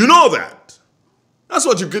 You know that. That's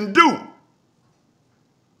what you can do.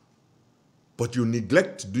 But you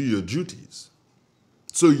neglect to do your duties.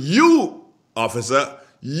 So you, officer,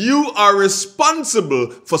 you are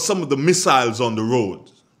responsible for some of the missiles on the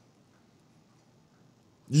road.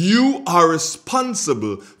 You are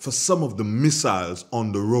responsible for some of the missiles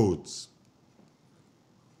on the roads.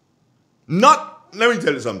 Let me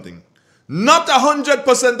tell you something. Not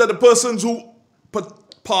 100% of the persons who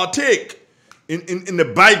partake in the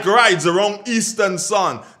bike rides around Eastern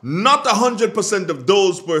Sun, not 100% of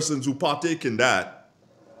those persons who partake in that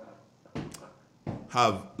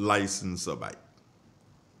have license or bike.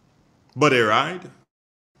 But they ride.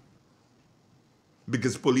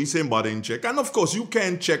 Because police ain't bothering check. And of course, you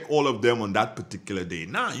can't check all of them on that particular day.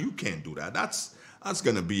 Nah, you can't do that. That's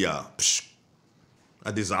going to be a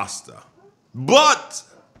disaster. But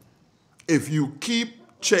if you keep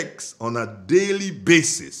checks on a daily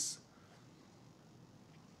basis,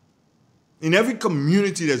 in every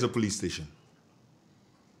community there's a police station.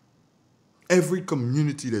 Every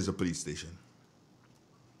community there's a police station.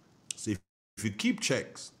 So if you keep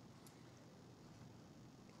checks,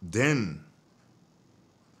 then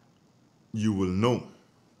you will know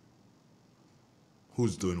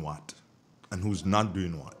who's doing what and who's not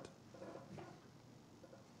doing what.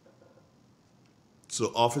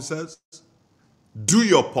 So officers, do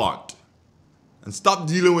your part and stop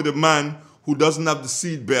dealing with a man who doesn't have the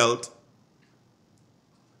seat belt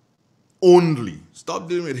only. Stop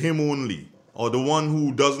dealing with him only. Or the one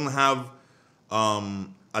who doesn't have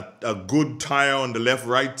a good tire on the left,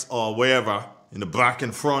 right, or wherever, in the back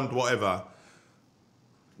and front, whatever.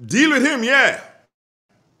 Deal with him, yeah.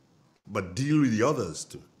 But deal with the others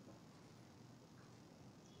too.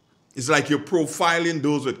 It's like you're profiling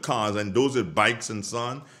those with cars and those with bikes and so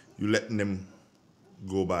on. You're letting them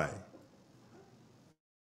go by.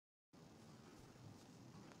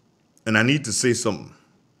 And I need to say something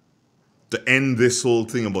to end this whole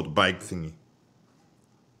thing about the bike thingy.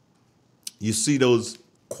 You see those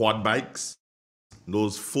quad bikes?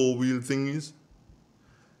 Those 4-wheel thingies?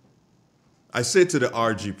 I say to the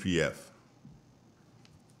RGPF,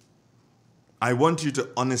 I want you to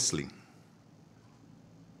honestly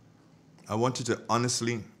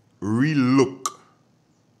relook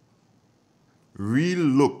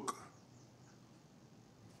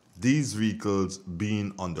these vehicles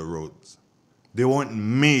being on the roads. They weren't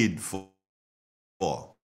made for.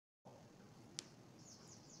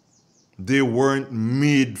 They weren't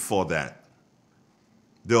made for that.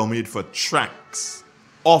 They were made for tracks,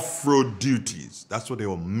 off-road duties. That's what they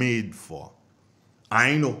were made for.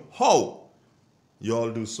 I know how you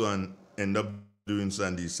all do so and end up doing so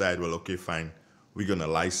and decide, well, okay, fine, we're going to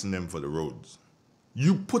license them for the roads.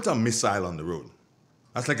 You put a missile on the road.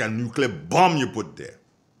 That's like a nuclear bomb you put there.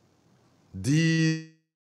 These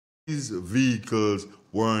vehicles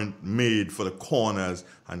weren't made for the corners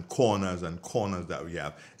and corners and corners that we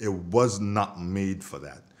have. It was not made for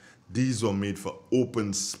that. These were made for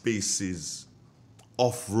open spaces,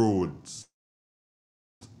 off-roads,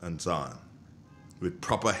 and so on, with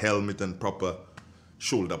proper helmet and proper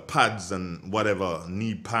shoulder pads and whatever,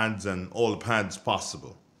 knee pads and all pads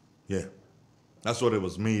possible. Yeah, that's what it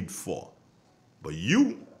was made for. But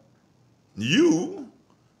you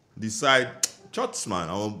decide, chuts man,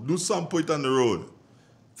 I'll do some point on the road.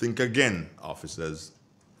 Think again, officers,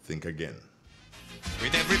 think again.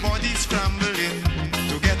 With everybody scrambling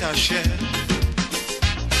to get a share.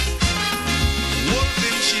 Wolves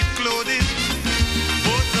in sheep clothing,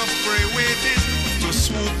 boats of prey waiting to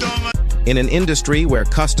swoop down. In an industry where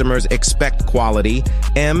customers expect quality,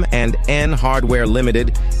 M&N Hardware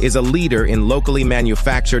Limited is a leader in locally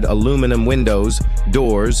manufactured aluminum windows,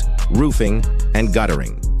 doors, roofing, and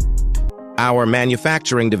guttering. Our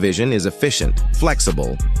manufacturing division is efficient,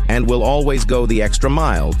 flexible, and will always go the extra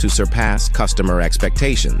mile to surpass customer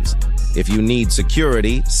expectations. If you need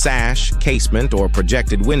security, sash, casement, or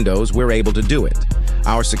projected windows, we're able to do it.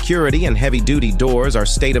 Our security and heavy-duty doors are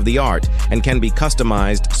state-of-the-art and can be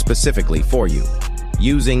customized specifically for you.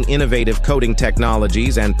 Using innovative coating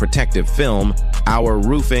technologies and protective film, our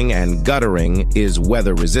roofing and guttering is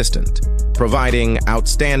weather-resistant, providing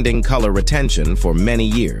outstanding color retention for many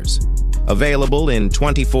years. Available in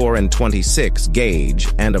 24 and 26 gauge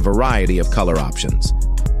and a variety of color options.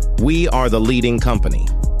 We are the leading company,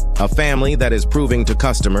 a family that is proving to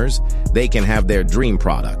customers they can have their dream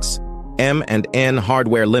products. M&N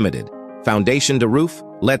Hardware Limited. Foundation to roof,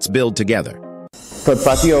 let's build together.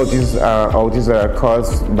 Third-party outages are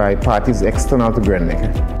caused by parties external to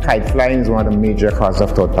Grenlec. Kite flying is one of the major causes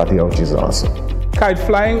of third-party outages also. Kite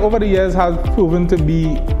flying over the years has proven to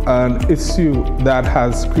be an issue that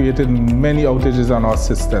has created many outages on our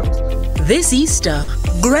systems. This Easter,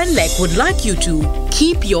 Grenlec would like you to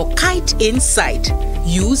keep your kite in sight.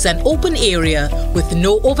 Use an open area with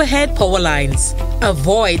no overhead power lines.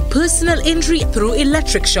 Avoid personal injury through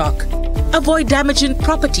electric shock. Avoid damaging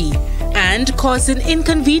property and causing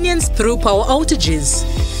inconvenience through power outages.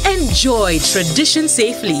 Enjoy tradition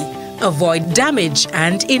safely. Avoid damage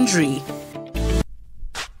and injury.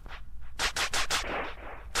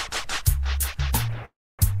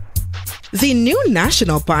 The new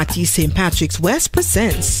national party St. Patrick's West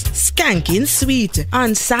presents Skankin' Sweet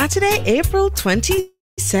on Saturday, April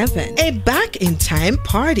 27. A back-in-time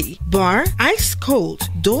party. Bar ice cold.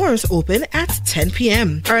 Doors open at 10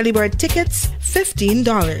 p.m. Early bird tickets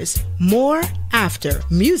 $15. More after.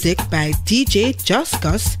 Music by DJ Just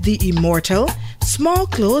Gus, The Immortal, Small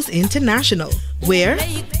Clothes International. Where?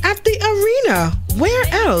 At the arena. Where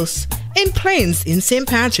else? In Plains in St.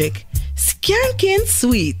 Patrick. Skankin'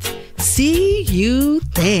 Sweet. See you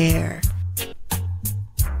there.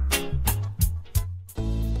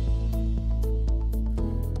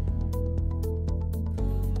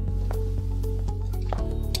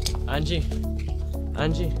 Angie,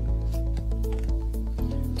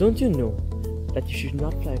 don't you know that you should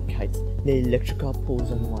not fly a kite near electrical poles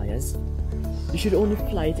and wires? You should only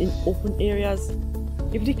fly it in open areas.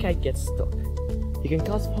 If the kite gets stuck, it can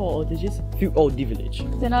cause power outages throughout the village.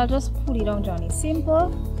 Then I'll just pull it down, Johnny. Simple.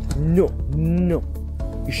 No.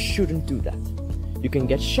 You shouldn't do that. You can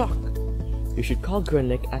get shocked. You should call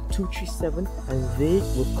Grenlec at 237 and they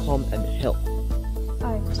will come and help.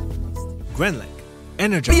 Alright. Grenlec.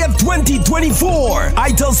 Energy. BF 2024,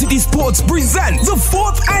 Itel City Sports presents the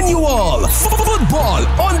 4th annual Football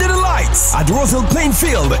Under the Lights at Rosehill Plain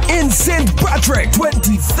Field in St. Patrick.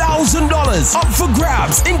 $20,000 up for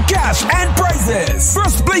grabs in cash and prizes.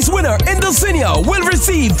 First place winner in the senior will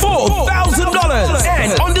receive $4,000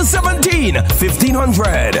 and under 17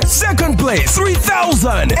 $1,500. Second place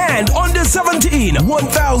 $3,000 and under 17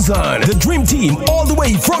 $1,000. The dream team all the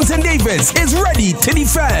way from St. David's is ready to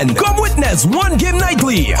defend. Come witness one game nightly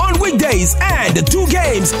on weekdays and 2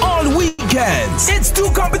 games on weekends. weekends. It's 2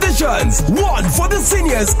 competitions, one for the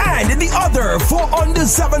seniors and the other for under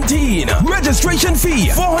 17. Registration fee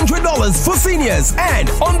 $400 for seniors and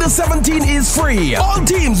under 17 is free. All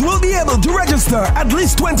teams will be able to register at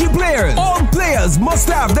least 20 players. All players must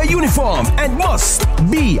have their uniform and must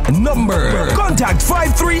be numbered. Contact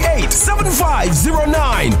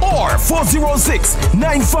 538-7509 or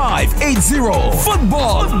 406-9580.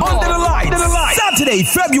 Football under the lights. Saturday,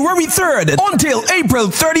 February 3rd until April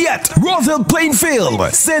 30th. Roseville Plainfield,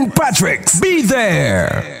 St. Patrick's. Be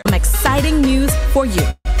there. Some exciting news for you.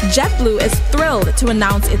 JetBlue is thrilled to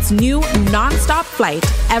announce its new non-stop flight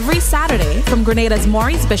every Saturday from Grenada's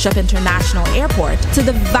Maurice Bishop International Airport to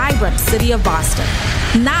the vibrant city of Boston.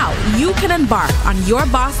 Now you can embark on your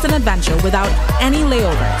Boston adventure without any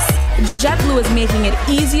layovers. JetBlue is making it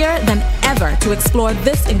easier than ever to explore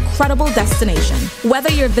this incredible destination. Whether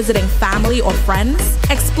you're visiting family or friends,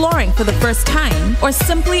 exploring for the first time, or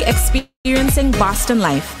simply experiencing Boston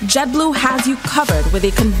life, JetBlue has you covered with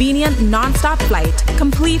a convenient non-stop flight,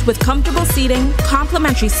 complete with comfortable seating,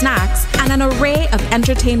 complimentary snacks, and an array of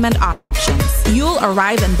entertainment options. You'll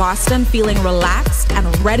arrive in Boston feeling relaxed and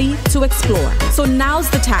ready to explore. So now's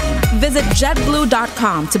the time. Visit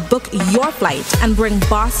JetBlue.com to book your flight and bring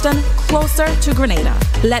Boston closer to Grenada.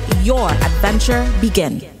 Let your adventure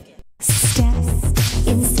begin. Step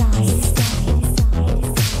inside.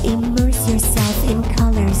 Immerse yourself in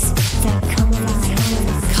colors that come alive.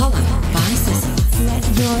 Color by Sissons. Let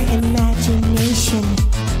your imagination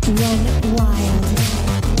run wild.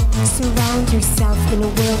 Surround yourself in a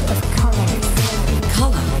world of color.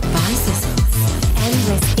 Color by Sissons.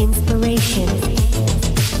 Endless inspiration.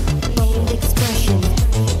 Bold expression.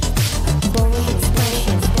 Bold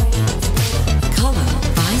expression. Color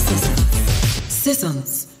by Sissons.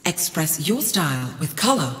 Sissons. Express your style with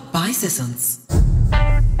Color by Sissons.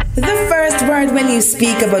 The first word when you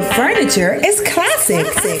speak about furniture is classic.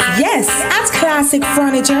 Yes, at Classic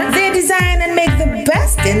Furniture, they design and make the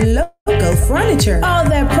best in local furniture. All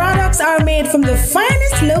their products are made from the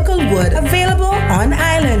finest local wood available on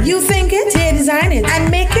island. You think it, they design it and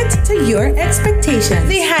make it to your expectations.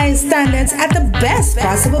 The highest standards at the best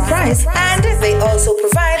possible price, and they also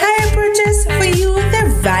provide higher purchase for you, their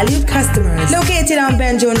valued customers. Located on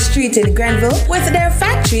Ben Jones Street in Grenville, with their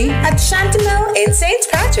factory at Chantemelle in St.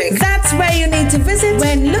 Patrick. That's where you need to visit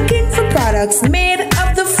when looking for products made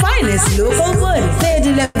of the finest local wood. They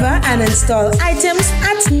deliver and install items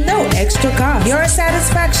at no extra cost. Your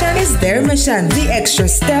satisfaction is their mission. The extra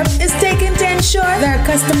step is taken to ensure their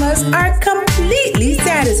customers are completely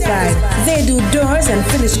satisfied. They do doors and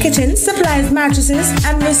finished kitchens, supplies mattresses,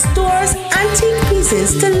 and restores antique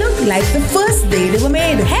pieces to look like the first day they were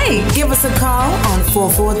made. Hey, give us a call on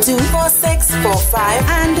 442-4645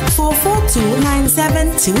 and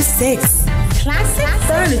 442-9726. Classic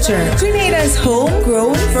Furniture, Grenada's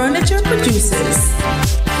homegrown furniture producers.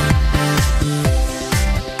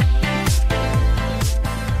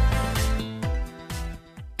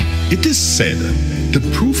 It is said, the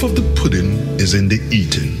proof of the pudding is in the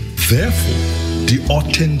eating. Therefore, the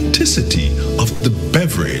authenticity of the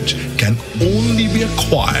beverage can only be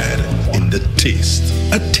acquired in the taste.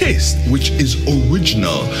 A taste which is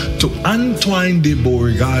original to Antoine de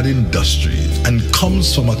Beauregard Industries and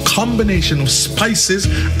comes from a combination of spices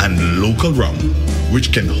and local rum,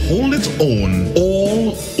 which can hold its own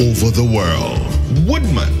all over the world.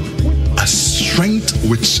 Woodman, a strength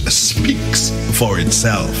which speaks for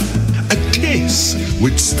itself. A taste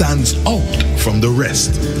which stands out from the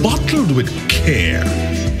rest, bottled with care,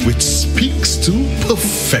 which speaks to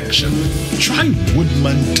perfection. Try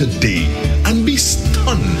Woodman today and be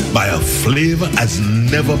stunned by a flavor as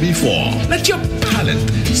never before. Let your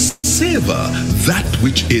palate savor that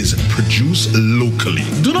which is produced locally.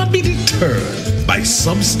 Do not be deterred by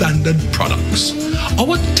substandard products.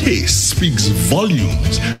 Our taste speaks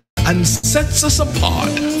volumes and sets us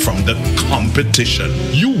apart from the competition.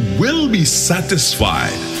 You will be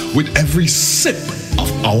satisfied with every sip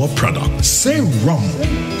of our product. Say rum,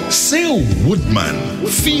 say Woodman,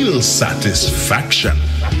 feel satisfaction.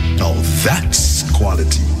 Now that's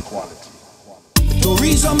quality.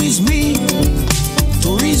 Tourism is me,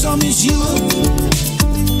 tourism is you.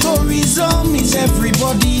 Tourism is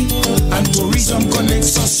everybody, and tourism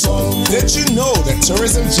connects us all. Did you know that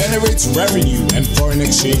tourism generates revenue and foreign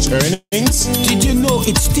exchange earnings? Did you know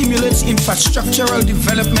it stimulates infrastructural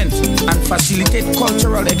development and facilitates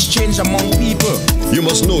cultural exchange among people? You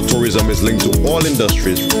must know tourism is linked to all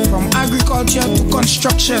industries, from agriculture to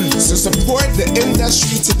construction. So support the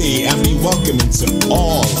industry today and be welcoming to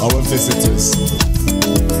all our visitors.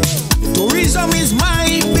 Tourism is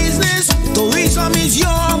my business. Tourism is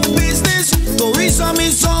your business. Tourism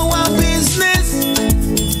is our business.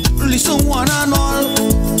 Listen one and all.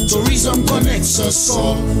 Tourism connects us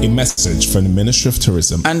all. A message from the Ministry of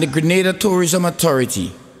Tourism and the Grenada Tourism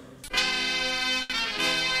Authority.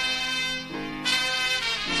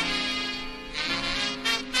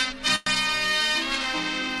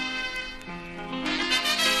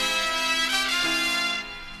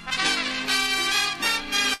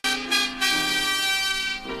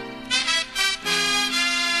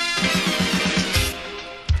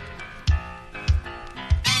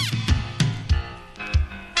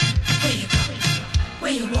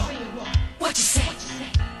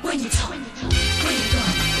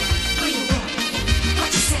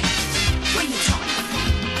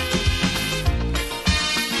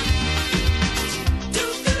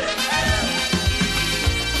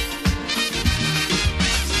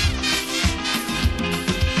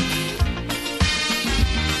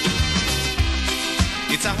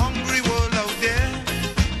 It's a hungry world out there,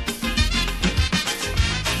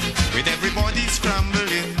 with everybody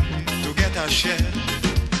scrambling to get a share.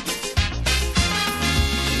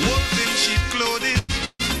 Wolves in sheep clothing,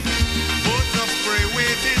 birds of prey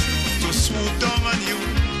waiting to swoop down on you,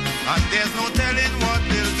 and there's no telling what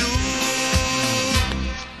they'll do.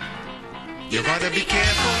 You gotta be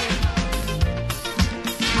careful.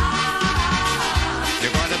 You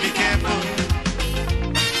gotta be careful.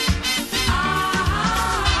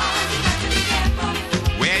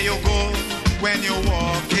 When you're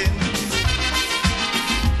walking,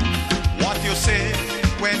 what you say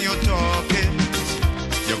when you're talking,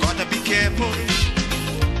 you gotta be careful.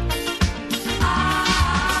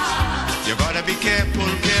 You gotta be careful,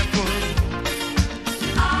 careful.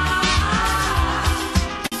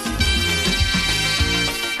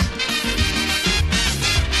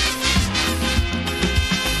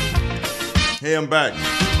 Hey, I'm back.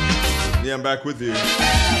 Yeah, I'm back with you.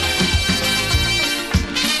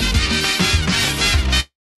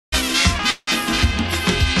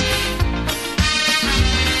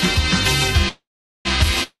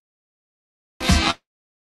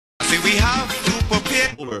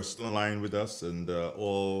 We're still in line with us, and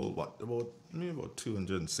about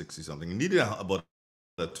 260 something. Needed about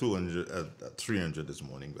 300 this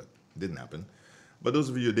morning, but didn't happen. But those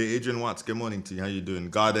of you, the Adrian Watts, good morning to you. How you doing?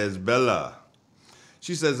 Goddess Bella.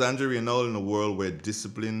 She says, Andrew, we're now in a world where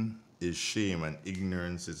discipline is shame and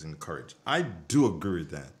ignorance is encouraged. I do agree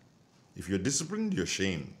with that. If you're disciplined, you're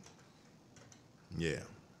shamed. Yeah.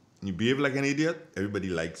 You behave like an idiot, everybody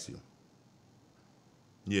likes you.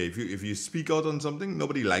 Yeah, if you speak out on something,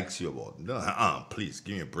 nobody likes you about it. Please,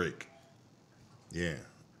 give me a break. Yeah.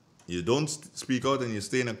 You don't speak out and you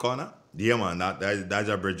stay in a corner? Yeah, man, that's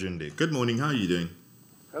your brethren day. Good morning, how are you doing?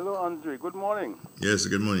 Hello, Andre. Good morning. Yes,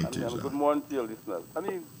 good morning to you, sir. Good morning to your listeners. I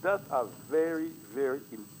mean, that's a very, very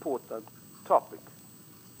important topic.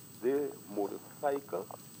 The motorcycle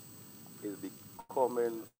is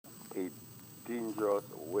becoming a dangerous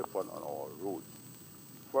weapon on our roads.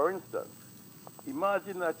 For instance,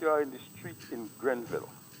 imagine that you are in the street in Grenville,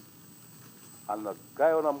 and a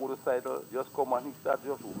guy on a motorcycle just come and he starts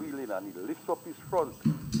just wheeling, and he lifts up the front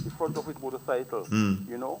of his motorcycle,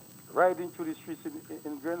 you know, riding through the streets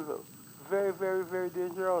in Grenville. Very, very, very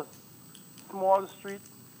dangerous. Small street,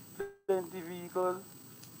 plenty vehicles,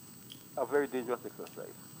 a very dangerous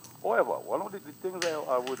exercise. However, one of the things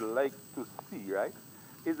I would like to see, right,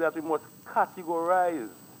 is that we must categorize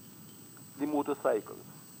the motorcycles.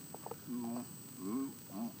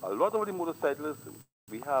 A lot of the motorcyclists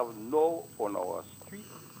we have now on our street,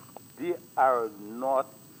 they are not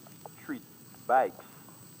street bikes.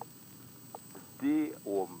 They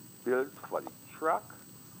were built for the track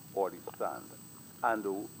or the sand. And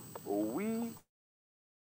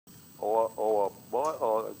our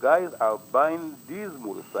guys are buying these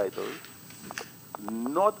motorcycles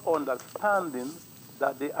not understanding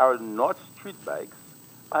that they are not street bikes,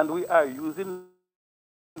 and we are using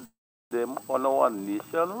them on our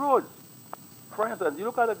nation roads. For instance, you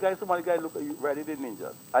look at a guy, somebody guy riding the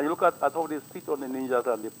Ninjas, and you look at how they sit on the Ninjas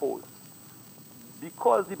and the poles.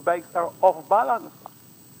 Because the bikes are off balance.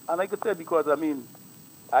 And I could tell because, I mean,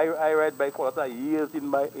 I ride bike for a lot of years in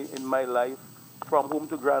my life, from home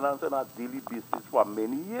to Grand Anson on a daily basis for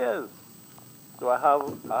many years. So I have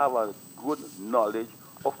a good knowledge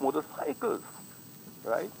of motorcycles,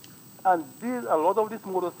 right? And a lot of these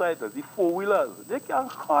motorcycles, the four-wheelers, they can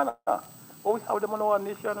corner. But we have them on our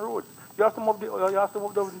nation roads. You have some of the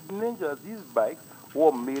Ninjas. These bikes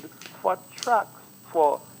were made for tracks,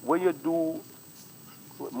 for when you do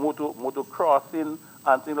motor crossing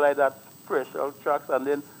and things like that, special tracks, and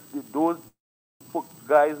then those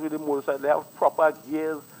guys with the motorcycle, they have proper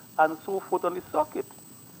gears and so forth on the circuit.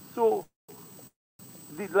 So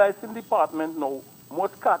the license department now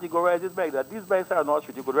must categorize it like that. These bikes are not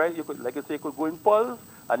street. You could ride, you could, like you say, you could go in pulse,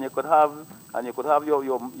 and you could have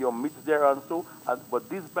your mix there and so. But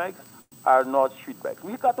these bikes are not street bikes.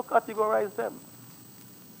 We got to categorize them.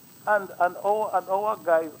 And our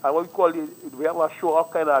guys, what we call it, we have a show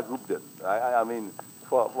off kind of group then. I mean,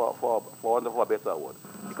 for want of a better word.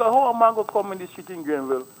 Because how a man go come in the street in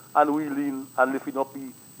Greenville and wheeling and lifting up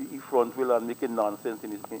the front wheel and making nonsense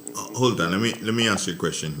in his. Hold on, let me ask you a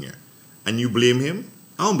question here. And you blame him?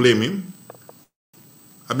 I don't blame him.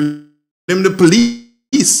 I blame the police.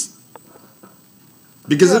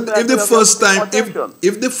 Because if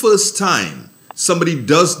the first time somebody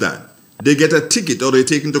does that, they get a ticket or they're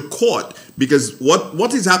taken to court, because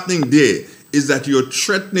what is happening there is that you're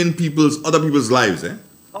threatening other people's lives, eh?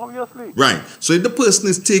 Obviously. Right. So if the person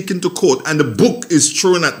is taken to court and the book is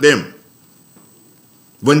thrown at them,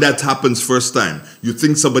 when that happens first time, you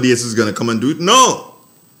think somebody else is going to come and do it? No.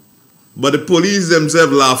 But the police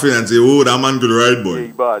themselves laughing and say, oh, that man could ride, boy.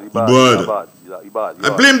 He bad. I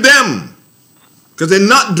blame them. Because they're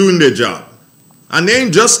not doing their job. And they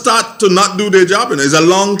ain't just start to not do their job. It's a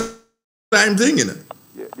long time thing, you know.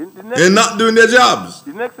 Yeah. They're not doing their jobs.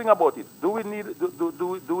 The next thing about it, do we need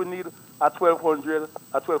a 1200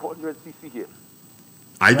 cc here?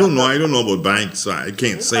 I don't know about bikes, so I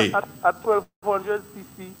can't say. At 1200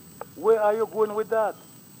 cc, where are you going with that?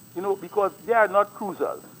 You know, because they are not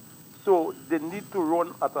cruisers. So they need to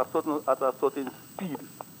run at a certain speed,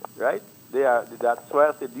 right? That's why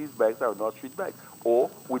I said these bikes are not street bikes. Or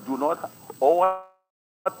we do not, our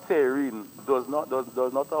terrain does not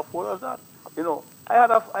afford us that. You know, I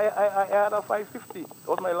had a 550. That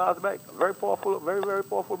was my last bike. Very powerful, very, very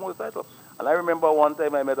powerful motorcycle. And I remember one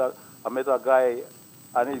time I met a guy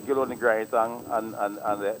and he's get on the grind tank and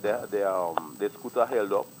the scooter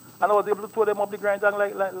held up. And I was able to throw them up the grind tank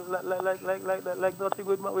like nothing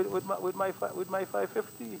with my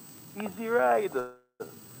 550. Easy ride,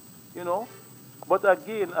 you know. But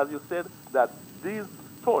again, as you said, that these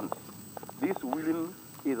stunts, this wheeling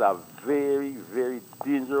is a very, very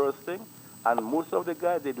dangerous thing. And most of the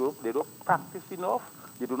guys, they don't practice enough.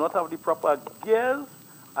 They do not have the proper gears,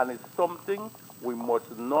 and it's something we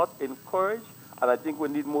must not encourage. And I think we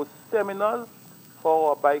need more seminars for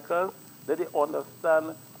our bikers that they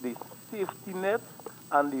understand the safety net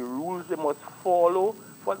and the rules they must follow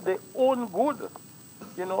for their own good,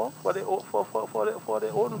 you know, for their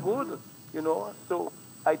own good, you know. So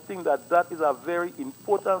I think that is a very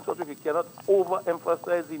important subject. We cannot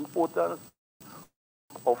overemphasize the importance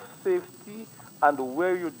of safety, and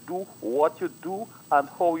where you do, what you do, and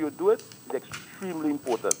how you do it is extremely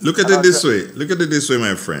important. Look at it this way. Look at it this way,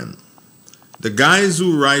 my friend. The guys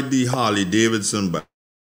who ride the Harley Davidson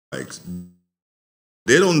bikes,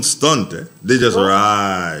 they don't stunt, eh? They just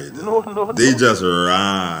ride. They just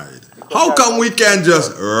ride. How come we can't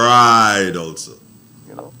just ride also?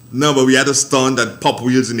 You know? No, but we had to stunt and pop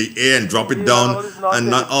wheels in the air and drop it down and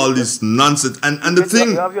not all this nonsense. And the thing...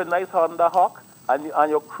 You have your nice Honda Hawk and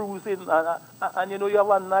you're cruising and you know you have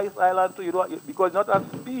a nice island too, you know, because not at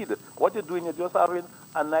speed. What you're doing, you're just having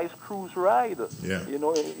a nice cruise ride. Yeah. You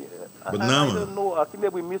know, but now... I don't know. I think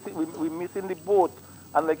that we're missing the boat.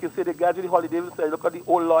 And like you say, the guys with the holiday, look at the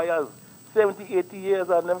old lawyers, 70, 80 years,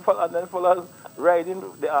 and then fellas riding.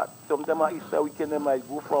 Sometimes at Easter weekend, they might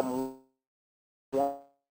go from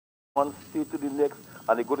one state to the next,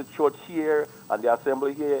 and they go to church here, and they assemble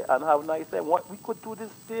here, and have nice time. We could do these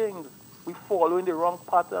things. We're following the wrong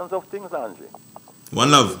patterns of things, Andre.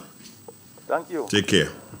 One love. Thank you. Take care.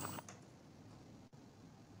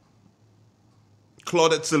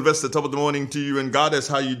 Claudette Sylvester, top of the morning to you. And Goddess,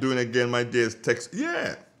 how you doing again, my dear? Text.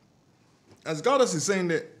 Yeah. As Goddess is saying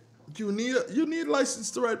that you need license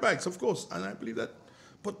to ride bikes, of course. And I believe that.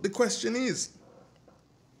 But the question is,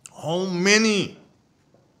 how many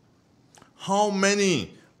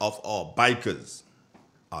of our bikers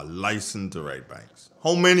are licensed to ride bikes?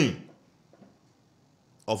 How many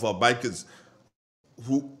of our bikers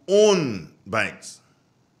who own bikes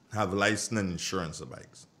have license and insurance of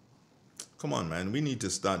bikes? Come on, man. We need to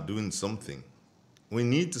start doing something. We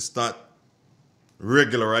need to start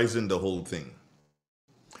regularizing the whole thing.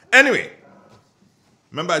 Anyway,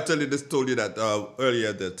 remember I told you that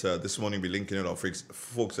earlier that this morning we're linking with our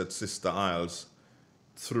folks at Sister Isles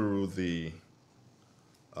through the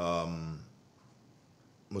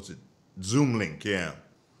Zoom link, yeah.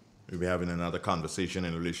 We'll be having another conversation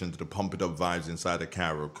in relation to the Pump It Up vibes inside the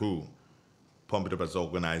Carol Crew. Pump It Up is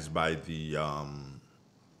organized by the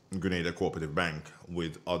Grenada Cooperative Bank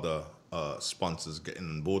with other sponsors getting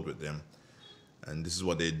on board with them. And this is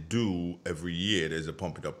what they do every year. There's a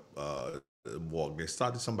Pump It Up walk. They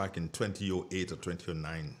started some back in 2008 or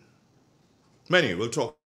 2009. Anyway, we'll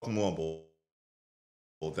talk more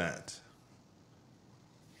about that.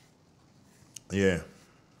 Yeah.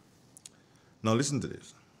 Now listen to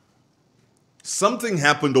this. Something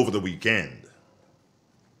happened over the weekend.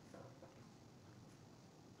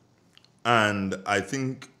 And I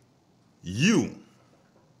think you,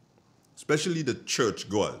 especially the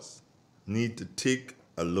churchgoers, need to take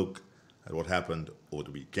a look at what happened over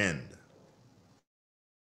the weekend.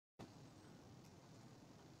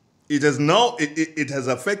 It has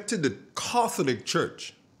affected the Catholic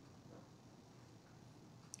Church.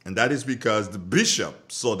 And that is because the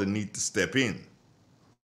bishop saw the need to step in.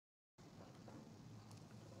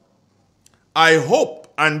 I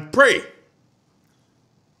hope and pray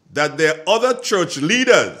that there are other church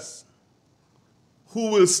leaders who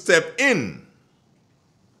will step in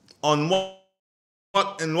on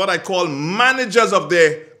what I call managers of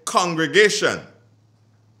their congregation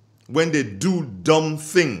when they do dumb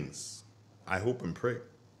things. I hope and pray.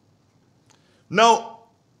 Now,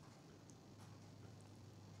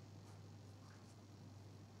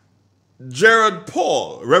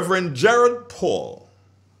 Reverend Jared Paul,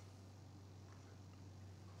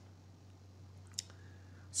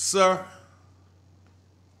 sir,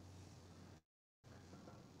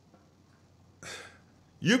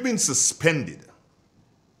 you've been suspended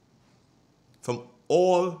from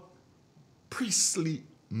all priestly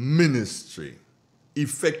ministry,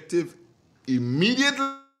 effective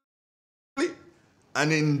immediately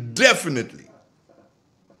and indefinitely.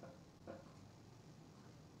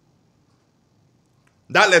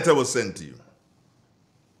 That letter was sent to you.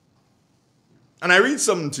 And I read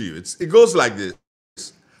something to you. It goes like this.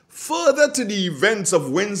 Further to the events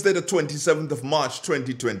of Wednesday, the 27th of March,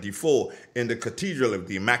 2024, in the Cathedral of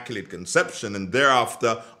the Immaculate Conception, and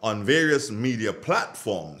thereafter on various media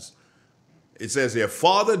platforms, it says here,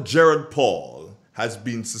 Father Jared Paul has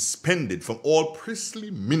been suspended from all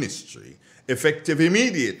priestly ministry, effective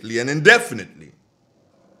immediately and indefinitely.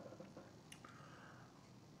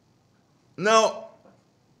 Now,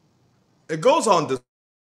 it goes on to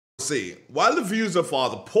say, while the views of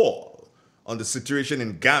Father Paul on the situation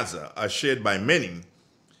in Gaza are shared by many,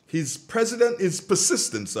 his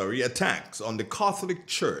persistent attacks on the Catholic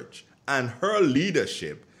Church and her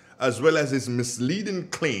leadership, as well as his misleading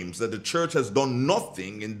claims that the church has done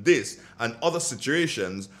nothing in this and other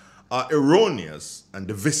situations, are erroneous and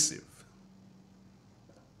divisive.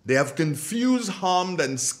 They have confused, harmed,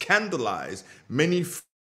 and scandalized many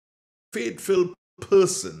faithful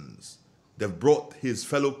persons. They've brought his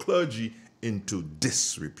fellow clergy into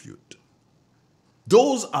disrepute.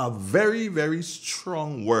 Those are very, very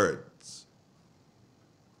strong words.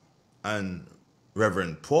 And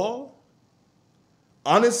Reverend Paul,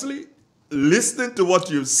 honestly, listening to what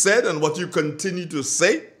you've said and what you continue to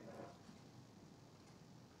say,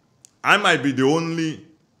 I might be the only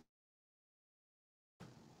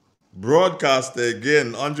broadcaster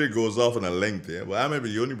again. Andre goes off on a length here, but I might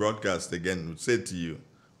be the only broadcaster again who said to you,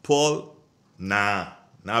 Paul, nah,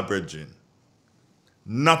 Bridging.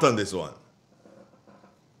 Not on this one.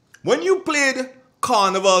 When you played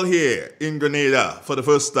Carnival here in Grenada for the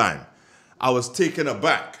first time, I was taken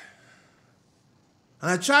aback.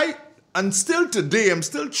 And I tried, and still today, I'm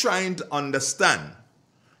still trying to understand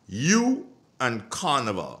you and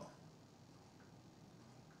Carnival.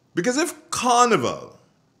 Because if Carnival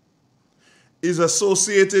is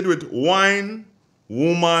associated with wine,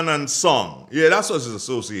 woman, and song, yeah, that's what it's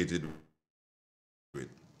associated with.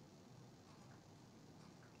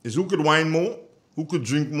 Is who could wine more, who could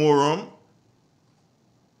drink more rum,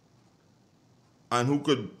 and who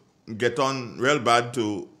could get on real bad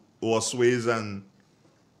to horseways and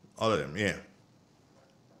all of them, yeah.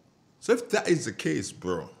 So if that is the case,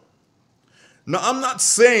 bro, now I'm not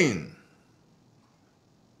saying,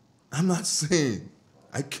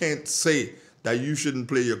 I can't say that you shouldn't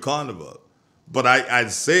play your carnival, but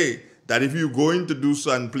I'd say that if you're going to do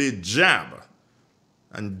so and play jab,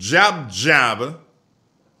 and jab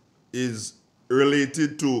is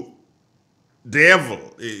related to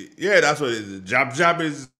devil. Yeah, that's what it is. Jab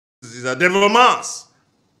is a devil mass.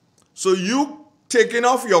 So you taking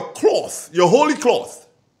off your cloth, your holy cloth,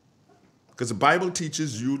 because the Bible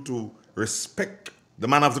teaches you to respect the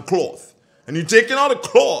man of the cloth. And you taking out the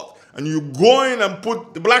cloth and you go in and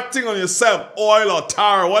put the black thing on yourself, oil or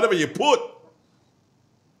tar or whatever you put.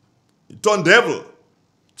 You turn devil.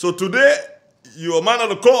 So today, you're a man of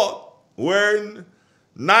the cloth wearing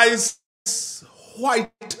nice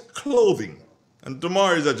white clothing. And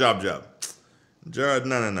tomorrow is a jab. Jared,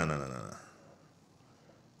 no.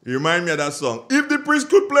 You remind me of that song. If the priest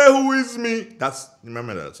could play Who Is Me?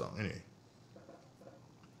 Remember that song, anyway.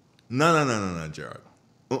 No, Gerard.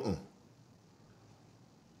 And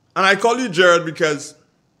I call you Gerard because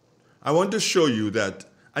I want to show you that,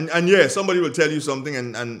 and yeah, somebody will tell you something,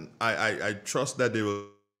 and I trust that they will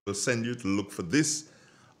send you to look for this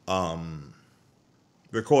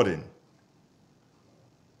recording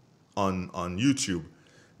on YouTube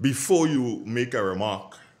before you make a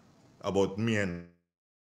remark about me and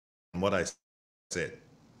what I said.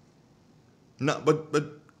 No,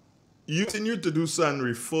 but you continue to do so and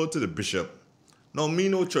refer to the bishop. Now, me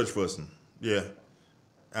no church person, yeah.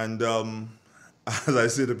 And as I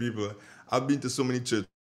say to people, I've been to so many church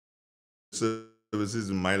services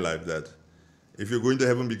in my life that if you're going to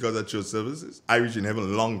heaven because of church services, I reached in heaven a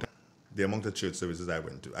long time. The amount of church services I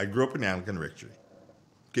went to. I grew up in the Anglican rectory.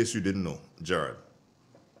 In case you didn't know, Gerard.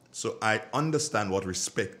 So I understand what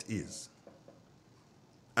respect is.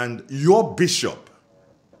 And your bishop,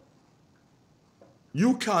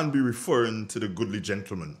 you can't be referring to the goodly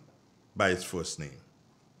gentleman by his first name.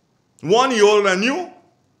 One, he older than you,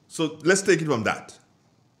 so let's take it from that.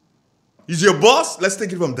 He's your boss, let's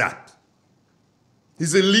take it from that.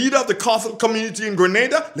 He's a leader of the Catholic community in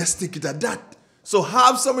Grenada, let's take it at that. So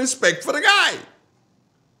have some respect for the guy.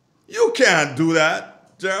 You can't do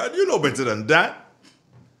that, Gerard. You know better than that.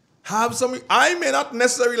 Have some. I may not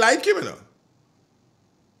necessarily like him, you know.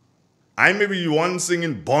 I may be the one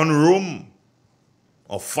singing Bon Room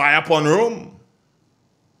or Fire Upon Rome.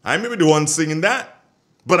 I may be the one singing that.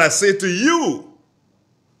 But I say to you,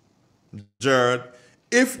 Gerard,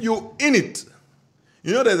 if you're in it,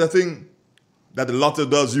 you know there's a thing that the lotto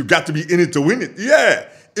does, you got to be in it to win it. Yeah.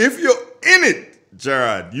 If you're in it,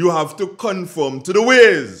 Gerard, you have to conform to the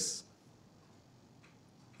ways.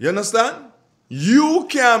 You understand? You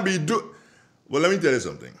can't be Well, let me tell you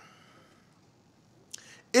something.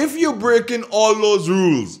 If you're breaking all those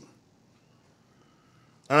rules,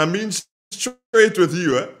 and I'm being straight with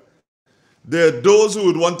you, there are those who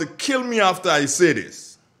would want to kill me after I say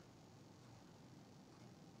this.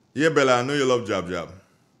 Yeah, Bella, I know you love Jab Jab.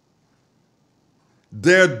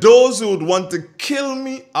 There are those who would want to kill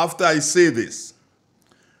me after I say this.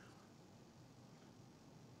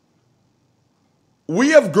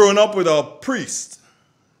 We have grown up with our priest.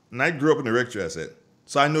 And I grew up in the rectory, I said.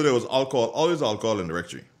 So I know there was alcohol, always alcohol in the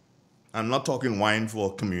rectory. I'm not talking wine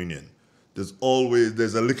for communion. There's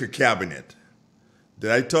a liquor cabinet.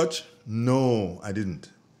 Did I touch? No, I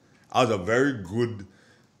didn't. I was a very good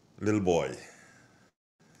little boy.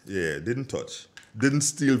 Yeah, didn't touch. Didn't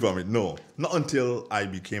steal from it. No, not until I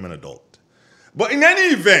became an adult. But in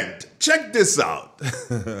any event, check this out.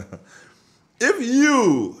 If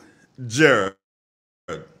you, Gerard,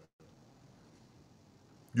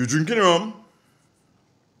 you're drinking rum,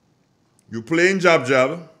 you're playing Jab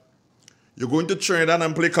Jab, you're going to Trinidad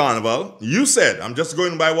and play Carnival. You said, I'm just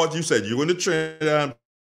going by what you said, you're going to Trinidad and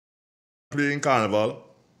play Carnival.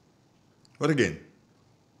 But again,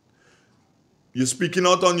 you're speaking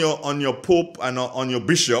out on your Pope and on your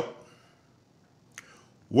Bishop.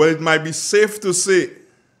 Well, it might be safe to say,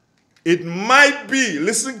 it might be,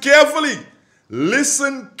 listen carefully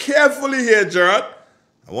here, Gerard.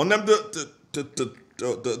 I want them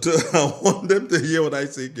I want them to hear what I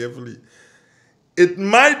say carefully. It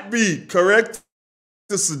might be correct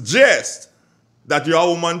to suggest that you're a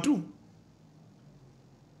woman too.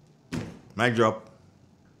 Mic drop.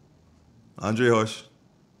 Andre Hush.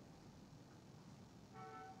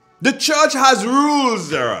 The church has rules,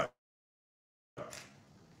 Gerard.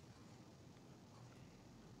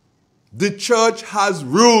 The church has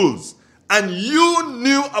rules. And you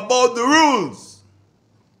knew about the rules.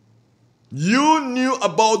 You knew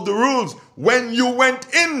about the rules when you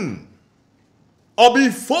went in. Or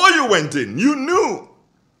before you went in. You knew.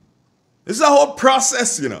 It's a whole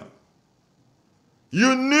process, you know.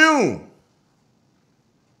 You knew.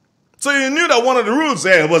 So you knew that one of the rules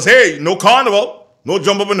there was, hey, no carnival, no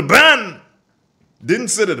jump up in the band. Didn't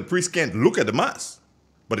say that the priest can't look at the mass.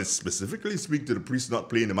 But it specifically speaks to the priest not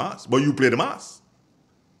playing the mass. But you play the mass.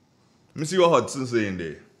 Let me see what Hudson's saying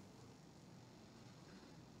there.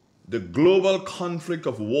 The global conflict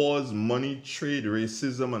of wars, money, trade,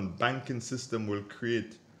 racism, and banking system will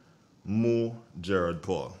create more Gerard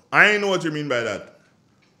Paul. I know what you mean by that.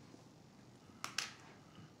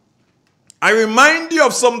 I remind you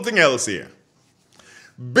of something else here.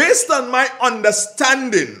 Based on my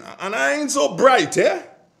understanding, and I ain't so bright,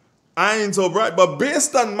 I ain't so bright, but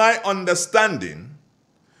based on my understanding,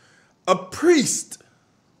 a priest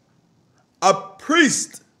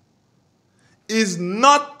is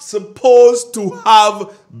not supposed to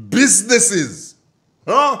have businesses.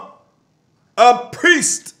 Huh? A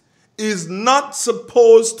priest is not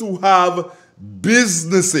supposed to have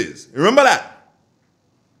businesses. Remember that?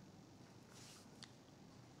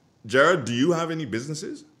 Jared, do you have any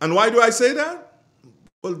businesses? And why do I say that?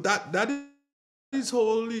 Well, that is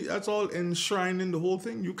wholly, that's all enshrined in the whole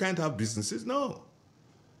thing. You can't have businesses, no.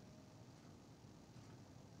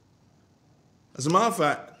 As a matter of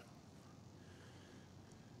fact,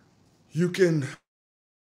 you can,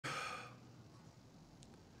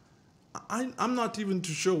 I'm not even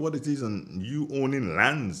too sure what it is on you owning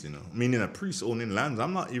lands, you know, meaning a priest owning lands.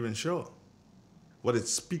 I'm not even sure what it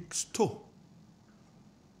speaks to.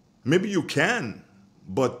 Maybe you can,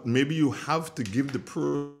 but maybe you have to give the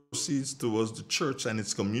proceeds towards the church and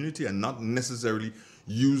its community and not necessarily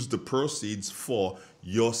use the proceeds for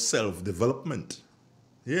your self-development.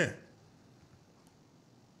 Yeah.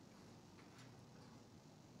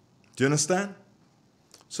 Do you understand?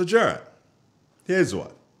 So, Jared, here's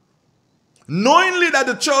what. Knowingly that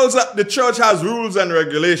the church has rules and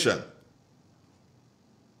regulation,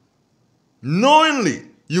 knowingly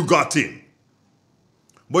you got in,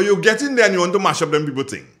 but you get in there and you want to mash up them people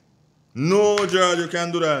thing. No, Jared, you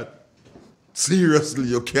can't do that. Seriously,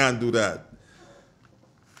 you can't do that.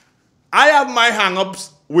 I have my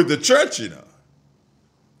hang-ups with the church, you know.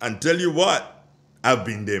 And tell you what, I've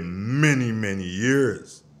been there many, many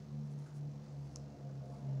years.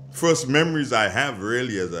 First memories I have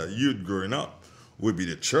really as a youth growing up would be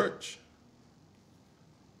the church.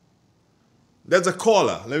 There's a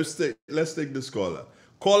caller. Let's take this caller.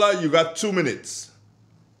 Caller, you got 2 minutes.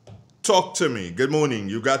 Talk to me. Good morning.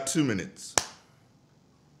 You got 2 minutes.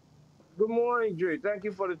 Good morning, Dre. Thank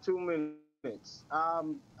you for the 2 minutes. A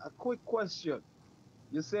quick question.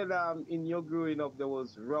 You said in your growing up there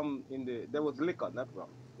was liquor, not rum,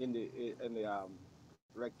 in the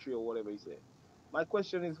rectory or whatever you said. My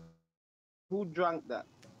question is, who drank that?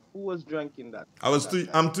 Who was drinking that? I'm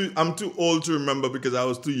too old to remember because I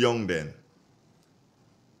was too young then.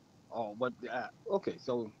 Oh, but okay,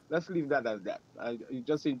 so let's leave that as that. You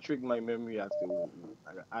just intrigued my memory as to,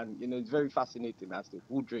 and you know, it's very fascinating as to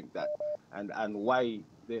who drank that and why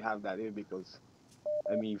they have that here. Because,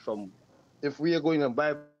 I mean, if we are going in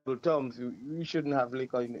Bible terms, we shouldn't have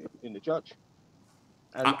liquor in the church.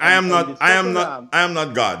 I am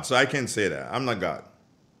not God, so I can't say that. I'm not God.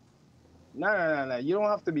 No. You don't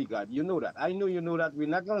have to be God. You know that. I know you know that. We're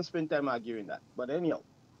not going to spend time arguing that. But anyhow,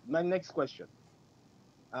 my next question.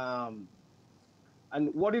 And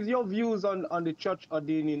what is your views on the church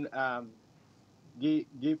ordaining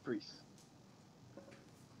gay priests?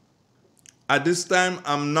 At this time,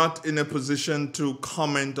 I'm not in a position to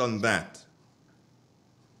comment on that.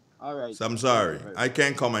 All right. So I'm sorry. I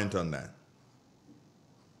can't comment on that.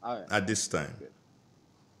 All right. At this time. Good.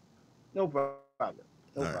 No problem.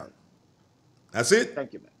 No problem. That's it?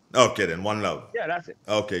 Thank you, man. Okay, then. One love. Yeah, that's it.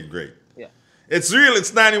 Okay, great. Yeah. It's real. It's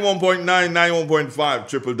 91.9, 91.5,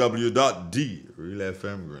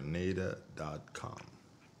 www.drealfmgrenada.com.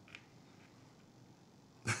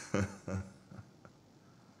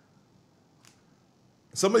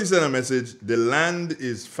 Somebody sent a message, the land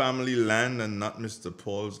is family land and not Mr.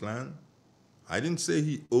 Paul's land. I didn't say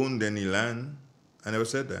he owned any land. I never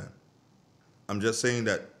said that. I'm just saying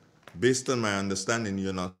that based on my understanding,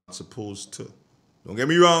 you're not supposed to. Don't get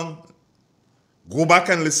me wrong. Go back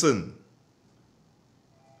and listen.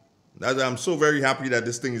 I'm so very happy that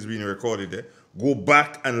this thing is being recorded there. Go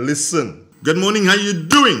back and listen. Good morning. How you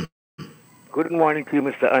doing? Good morning to you,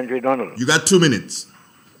 Mr. Andre Donald. You got 2 minutes.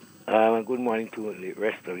 Good morning to the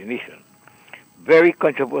rest of the nation. Very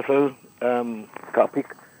controversial topic,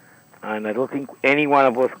 and I don't think any one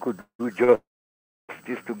of us could do justice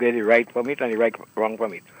to get it right from it and the right wrong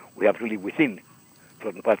from it. We have to live within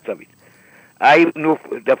certain parts of it. I know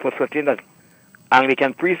that for certain that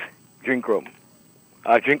Anglican priests drink rum,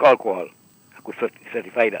 drink alcohol. I could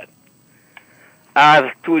certify that.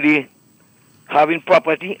 As to the having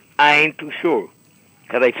property, I ain't too sure,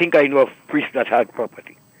 because I think I know of priests that had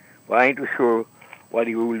property. But I ain't too sure what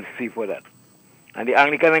the rules say for that. And the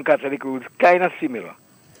Anglican and Catholic rules kind of similar.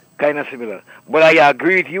 But I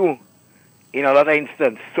agree with you in a lot of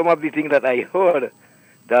instances. Some of the things that I heard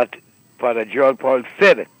that Father John Paul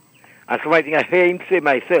said, and some of the things I heard him say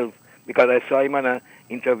myself, because I saw him on an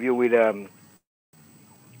interview with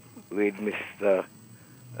Mr.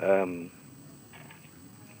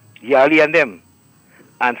 Yali and them.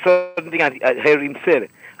 And something I heard him say,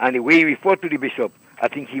 and the way he referred to the bishop, I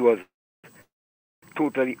think he was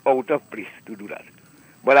totally out of place to do that.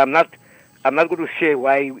 But I'm not going to share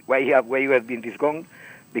why he has been disgusted,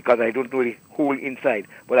 because I don't know the whole inside.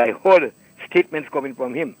 But I heard statements coming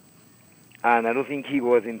from him, and I don't think he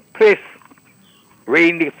was in place,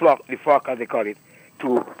 rein the flock as they call it,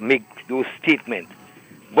 to make those statements.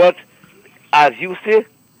 But as you say,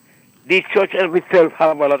 the church itself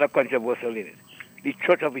have a lot of controversy in it. the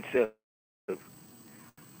church of itself.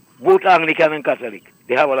 Both Anglican and Catholic,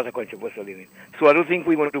 they have a lot of controversial in it. So I don't think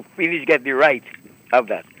we're going to get the right of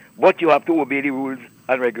that. But you have to obey the rules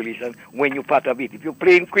and regulations when you're part of it. If you're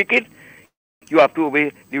playing cricket, you have to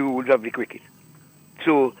obey the rules of the cricket.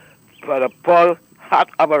 So Father Paul had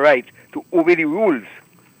a right to obey the rules.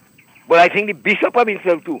 But I think the bishop of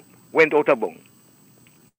himself too went out of bounds.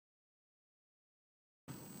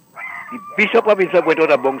 The bishop of himself went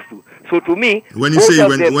out of bounds too. So to me, when you say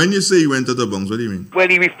he went out of bounds, what do you mean? Well,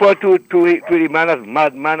 he referred to the man as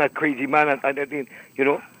madman, a crazy man, and everything, you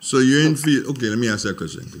know. So you ain't feel okay? Let me ask you a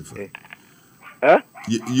question. Huh?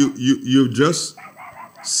 You just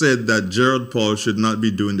said that Gerald Paul should not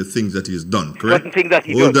be doing the things that he's done, correct? Certain things that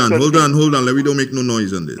he hold does. on. Let me don't make no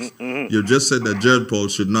noise on this. Mm-hmm. You just said that Gerald Paul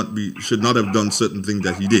should not have done certain things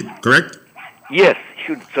that he did, correct? Yes,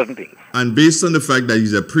 certain things. And based on the fact that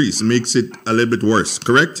he's a priest, makes it a little bit worse,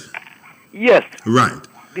 correct? Yes. Right.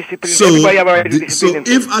 Discipline. So, Everybody have a right to discipline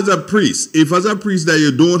if as a priest that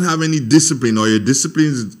you don't have any discipline or your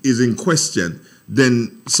discipline is in question,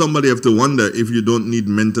 then somebody have to wonder if you don't need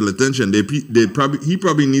mental attention. He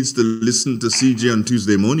probably needs to listen to CJ on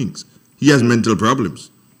Tuesday mornings. He has mental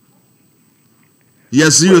problems. He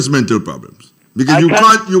has serious mental problems because you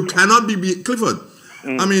cannot be Clifford.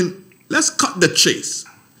 I mean, let's cut the chase.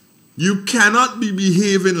 You cannot be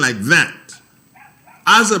behaving like that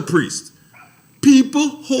as a priest. People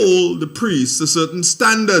hold the priest to certain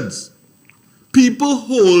standards. People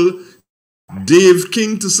hold Dave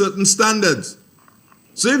King to certain standards.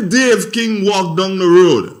 So if Dave King walked down the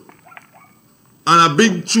road and a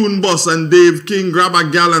big tune bus and Dave King grab a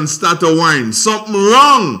gal and start a wine, something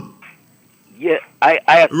wrong. Yeah, I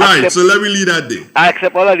right. Accept, so let me leave that there. I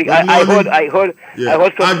accept all of it. I heard. I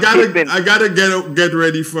gotta get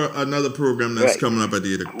ready for another program that's coming up at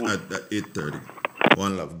 8:30.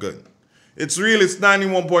 One love, good. It's real. It's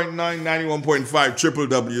 91.9,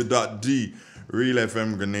 91.5.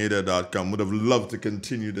 www.realfmgrenada.com. Would have loved to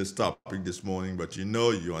continue this topic this morning, but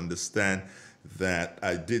you understand that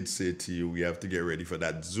I did say to you we have to get ready for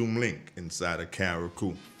that Zoom link inside of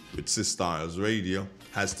Karakou with Sis Styles Radio.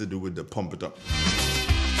 Has to do with the Pump It Up.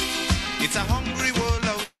 It's a hungry world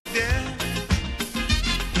out there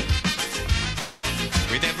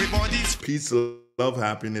with everybody's peace, love,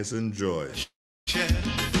 happiness, and joy.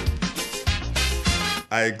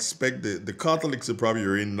 I expect the Catholics will probably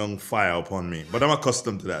rain down fire upon me, but I'm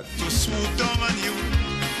accustomed to that. To swoop down on you.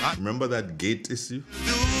 Remember that gate issue?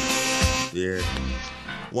 Yeah.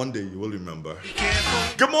 One day you will remember.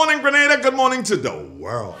 Good morning, Grenada. Good morning to the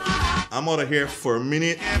world. I'm out of here for a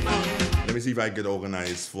minute. Let me see if I get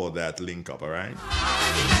organized for that link up, all right?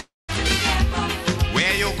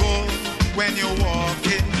 Where you go when you're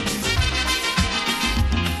walking,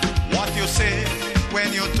 what you say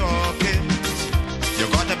when you're talking, you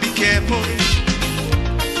gotta be careful.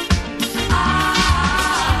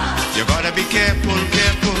 You gotta be careful,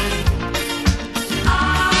 careful.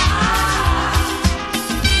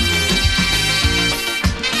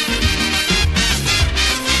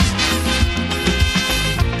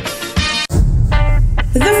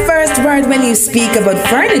 The first word when you speak about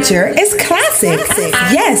furniture is classic.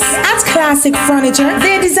 Yes, at Classic Furniture,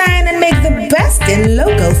 they design and make the best in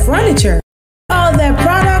local furniture. All their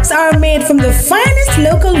products are made from the finest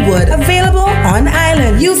local wood available on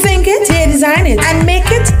island. You think it, they design it, and make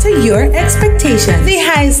it to your expectations. The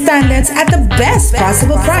highest standards at the best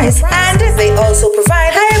possible price, and they also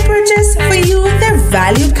provide higher purchase for you, their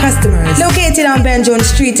valued customers. Located on Ben Jones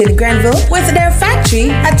Street in Grenville, with their factory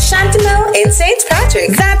at Chantimel in St.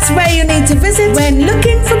 Patrick. That's where you need to visit when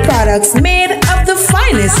looking for products made of the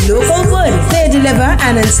finest local wood. They deliver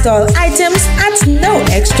and install items at no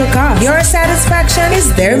extra cost. Your satisfaction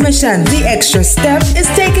is their mission. The extra step is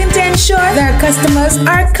taken to ensure their customers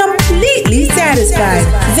are completely satisfied.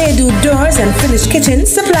 They do doors and finished kitchens,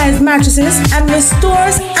 supplies mattresses, and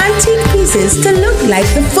restores antique pieces to look like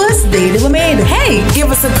the first day they were made. Hey,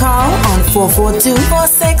 give us a call on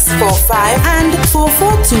 442-4645 and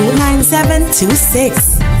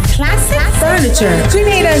 442-9726. Classic Furniture,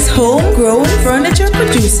 Grenada's homegrown furniture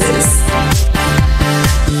producers.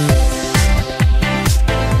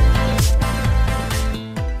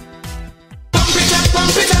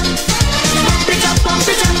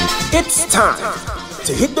 It's time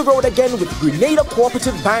to hit the road again with Grenada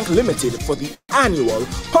Cooperative Bank Limited for the annual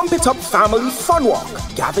Pump It Up Family Fun Walk.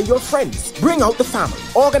 Gather your friends, bring out the family,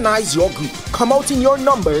 organize your group, come out in your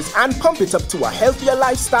numbers and pump it up to a healthier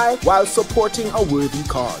lifestyle while supporting a worthy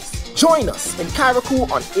cause. Join us in Carriacou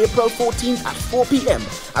on April 14th at 4 p.m.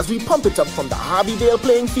 as we pump it up from the Harveyvale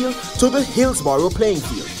playing field to the Hillsborough playing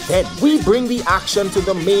field. Then we bring the action to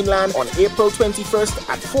the mainland on April 21st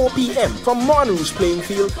at 4 p.m. from Monrouge playing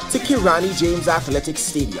field to Kirani James Athletic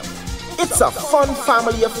Stadium. It's a fun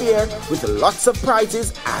family affair with lots of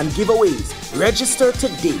prizes and giveaways. Register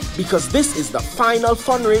today because this is the final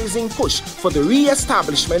fundraising push for the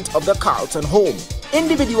re-establishment of the Carlton Home.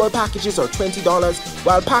 Individual packages are $20,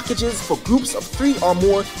 while packages for groups of 3 or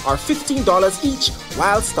more are $15 each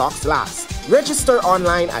while stocks last. Register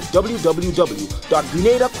online at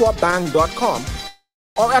www.grenadacoopbank.com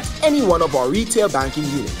or at any one of our retail banking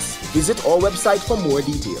units. Visit our website for more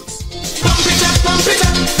details.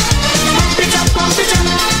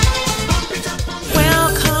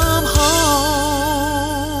 Welcome home.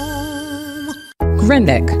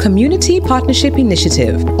 Grenlec Community Partnership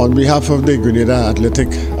Initiative. On behalf of the Grenada Athletic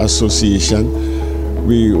Association,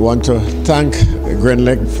 we want to thank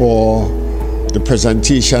Grenlec for the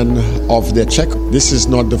presentation of their check. This is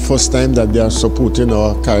not the first time that they are supporting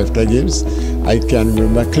our character games. I can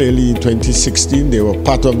remember clearly in 2016 they were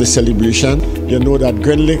part of the celebration. You know that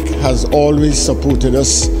Grenlec has always supported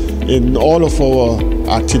us in all of our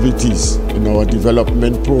activities, in our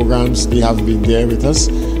development programs. They have been there with us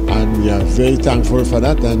and we are very thankful for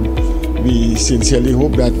that, and we sincerely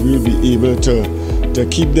hope that we will be able to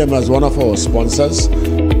keep them as one of our sponsors.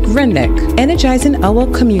 Grenlec, energizing our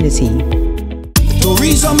community.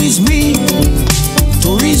 Tourism is me,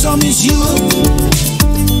 tourism is you,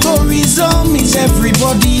 tourism is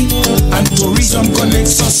everybody, and tourism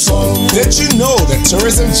connects us all. Did you know that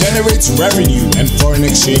tourism generates revenue and foreign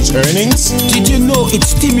exchange earnings? Did you know it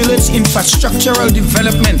stimulates infrastructural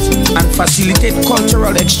development and facilitates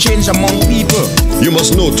cultural exchange among people? You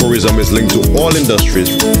must know tourism is linked to all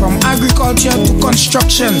industries, from agriculture to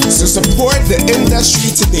construction. So support the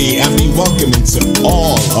industry today and be welcoming to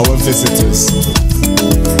all our visitors.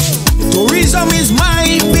 Tourism is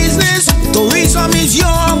my business. Tourism is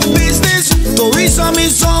your business. Tourism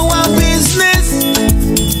is our business.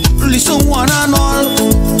 Listen one and all.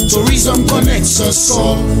 Tourism connects us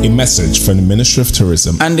all. A message from the Ministry of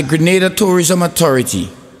Tourism and the Grenada Tourism Authority.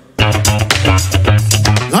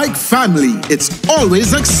 Like family, it's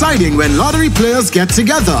always exciting when lottery players get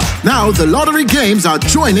together. Now the lottery games are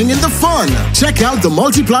joining in the fun. Check out the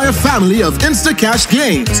multiplier family of Instacash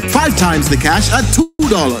games. 5 times the cash at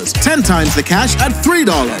 $2, 10 times the cash at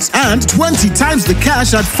 $3, and 20 times the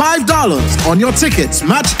cash at $5. On your tickets,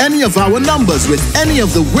 match any of our numbers with any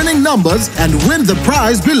of the winning numbers and win the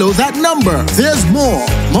prize below that number. There's more.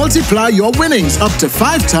 Multiply your winnings up to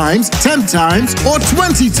 5 times, 10 times, or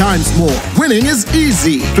 20 times more. Winning is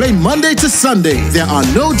easy. Play Monday to Sunday. There are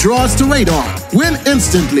no draws to wait on. Win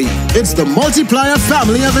instantly. It's the multiplier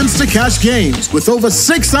family of Instacash games with over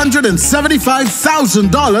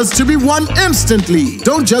 $675,000 to be won instantly.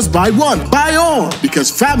 Don't just buy one, buy all,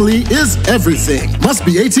 because family is everything. Must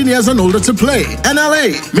be 18 years and older to play.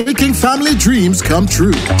 NLA, making family dreams come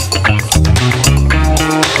true.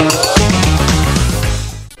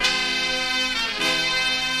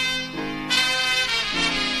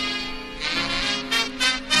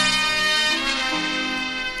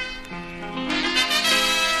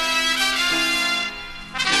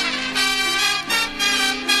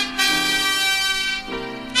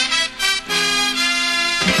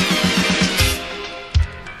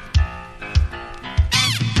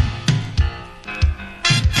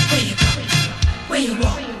 Where you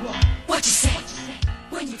walk, what you say,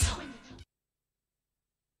 when you talk.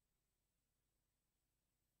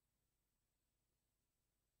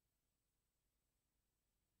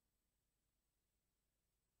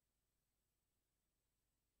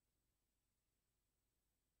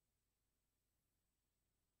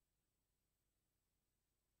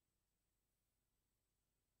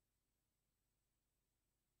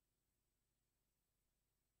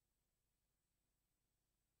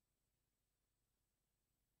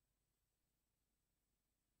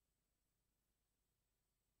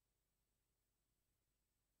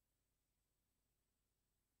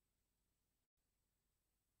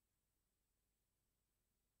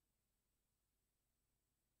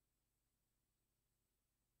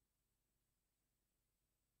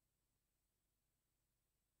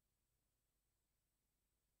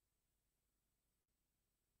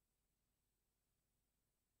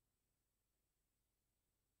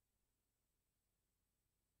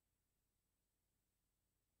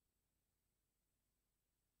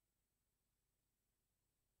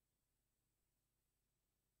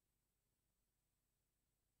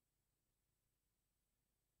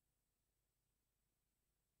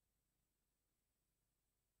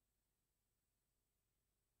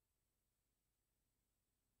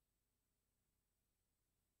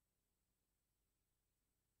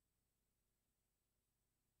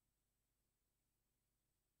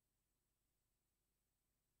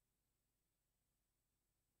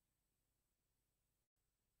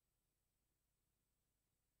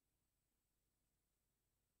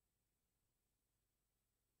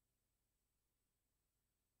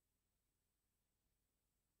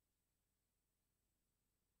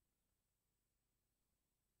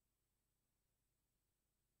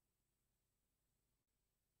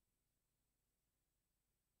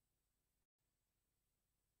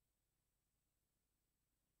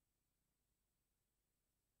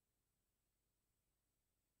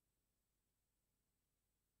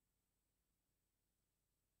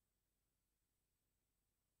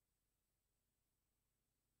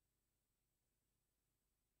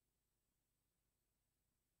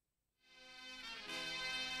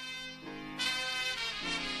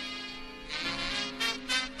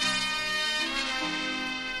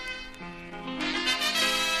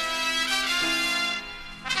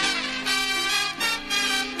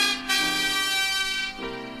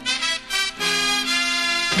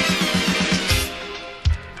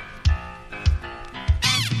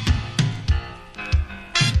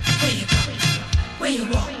 Where you go? Where you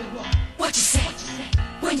walk? What you say?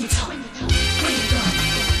 When you talk? Where you go?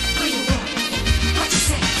 Where you walk? What you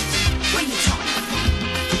say? When you talk?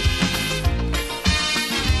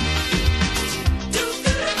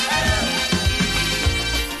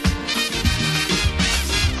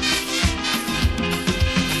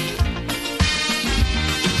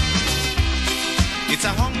 It's a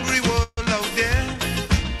hungry world out there,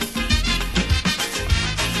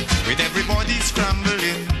 with everybody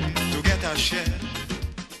scrambling to get a share.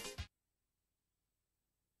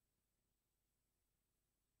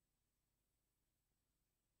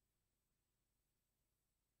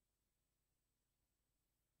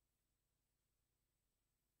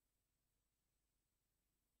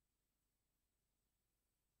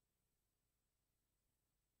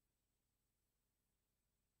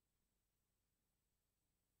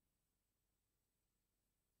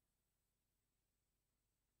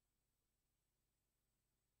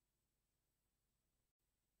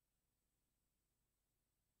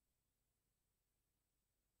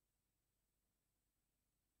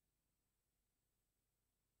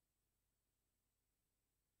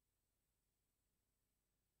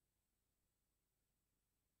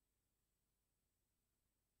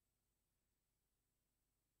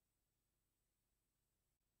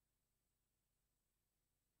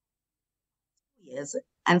 Years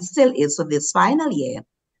and still is for this final year,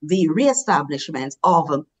 the re-establishment of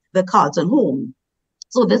the Carlton Home.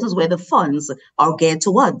 So this is where the funds are geared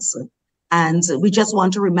towards. And we just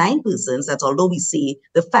want to remind persons that although we see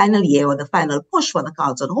the final year or the final push for the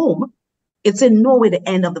Carlton Home, it's in no way the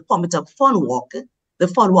end of the Pump It Up Fun Walk. The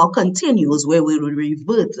Fun Walk continues where we will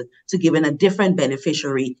revert to giving a different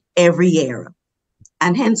beneficiary every year.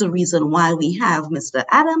 And hence the reason why we have Mr.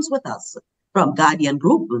 Adams with us from Guardian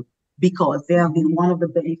Group, because they have been one of the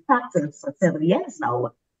benefactors for 7 years now,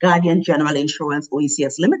 Guardian General Insurance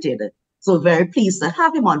OECS Limited. So very pleased to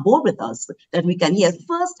have him on board with us, that we can hear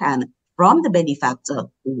firsthand from the benefactor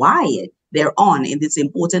why they're on in this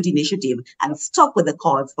important initiative and stuck with the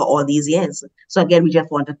cause for all these years. So again, we just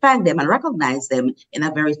want to thank them and recognize them in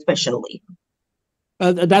a very special way.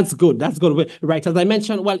 That's good. That's good. Right. As I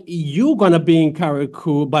mentioned, well, you're going to be in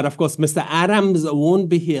Carriacou, but of course, Mr. Adams won't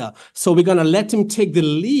be here. So we're going to let him take the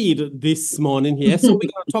lead this morning here. So we're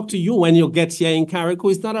going to talk to you when you get here in Carriacou.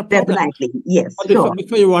 It's not a problem. Definitely. Yes. But sure.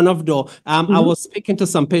 before you run off, though, I was speaking to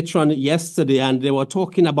some patron yesterday, and they were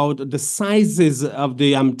talking about the sizes of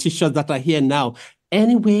the T-shirts that are here now.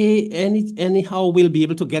 Anyway, anyhow, we'll be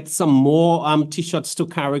able to get some more T-shirts to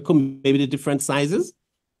Carriacou, maybe the different sizes?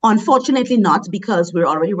 Unfortunately not, because we're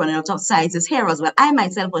already running out of sizes here as well. I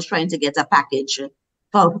myself was trying to get a package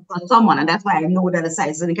for someone, and that's why I know that the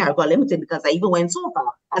sizes in Carriacou are limited, because I even went so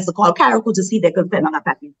far as to call Carriacou to see if they could send on a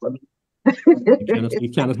package for me.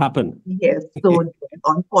 It cannot happen. Yes, so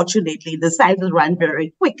unfortunately, the sizes run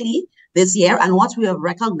very quickly this year. And what we have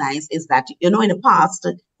recognized is that, in the past,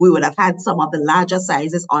 we would have had some of the larger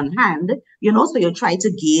sizes on hand, so you try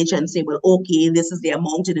to gauge and say, well, okay, this is the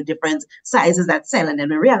amount in the different sizes that sell. And then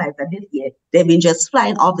we realized that this year, they've been just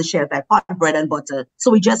flying off the shelf like hot bread and butter.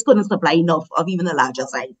 So we just couldn't supply enough of even the larger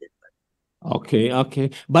sizes. Okay.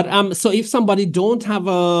 But so if somebody don't have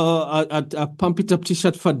a Pump It Up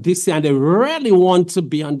T-shirt for this year and they really want to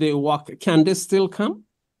be on the walk, can they still come?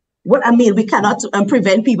 Well, I mean, we cannot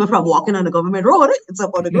prevent people from walking on the government road. It's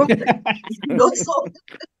up on the ground. So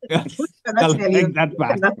we cannot tell you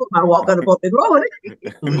cannot put my walk on the public road.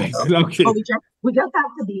 Okay. So we just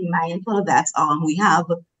have to be mindful that we have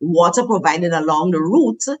water provided along the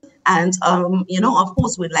route, and of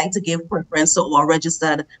course, we'd like to give preference to our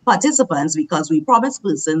registered participants, because we promise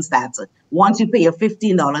persons that once you pay your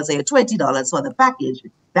 $15 or your $20 for the package,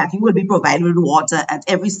 that you will be provided with water at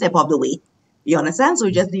every step of the way. You understand? So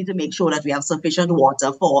we just need to make sure that we have sufficient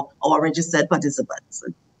water for our registered participants.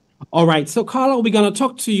 All right. So, Carla, we're going to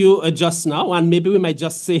talk to you just now, and maybe we might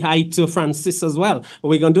just say hi to Francis as well.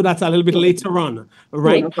 We're going to do that a little bit later on.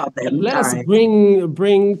 Right? No problem. Let us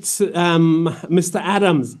bring to, Mr.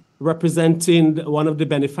 Adams, representing one of the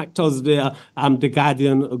benefactors there, the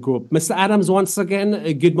Guardian Group. Mr. Adams, once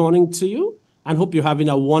again, good morning to you, and hope you're having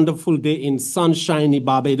a wonderful day in sunshiny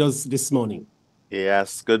Barbados this morning.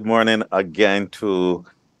 Yes, good morning again to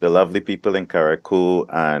the lovely people in Carriacou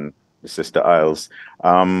and the Sister Isles.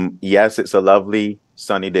 Yes, it's a lovely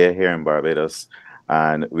sunny day here in Barbados,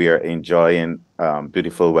 and we are enjoying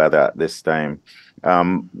beautiful weather at this time.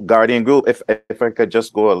 Guardian Group, if I could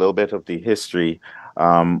just go a little bit of the history,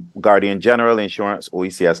 Guardian General Insurance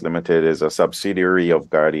OECS Limited is a subsidiary of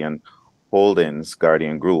Guardian Holdings,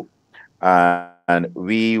 Guardian Group, and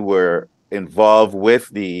we were involved with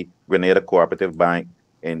the Grenada Cooperative Bank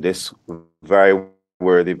in this very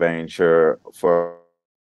worthy venture for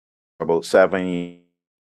about 7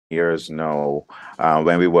 years now,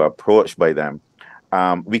 when we were approached by them.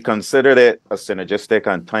 We considered it a synergistic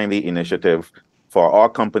and timely initiative for our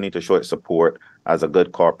company to show its support as a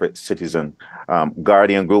good corporate citizen.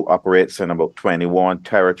 Guardian Group operates in about 21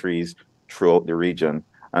 territories throughout the region.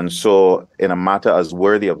 And so in a matter as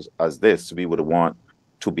worthy as this, we would want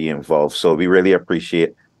to be involved. So we really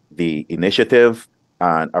appreciate the initiative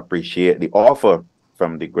and appreciate the offer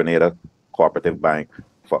from the Grenada Cooperative Bank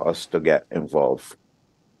for us to get involved.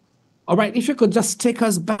 All right, if you could just take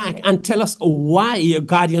us back and tell us why your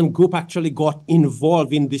Guardian Group actually got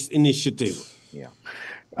involved in this initiative. Yeah.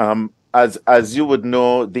 As you would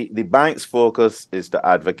know, the bank's focus is to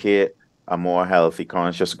advocate a more healthy,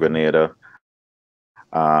 conscious Grenada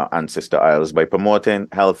and Sister Isles by promoting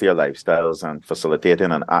healthier lifestyles and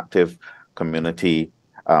facilitating an active community,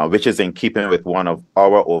 which is in keeping with one of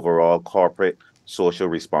our overall corporate social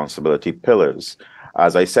responsibility pillars.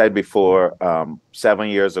 As I said before, 7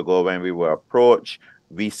 years ago when we were approached,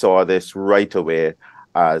 we saw this right away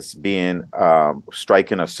as being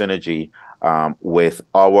striking a synergy with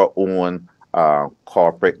our own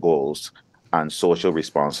corporate goals and social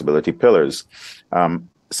responsibility pillars.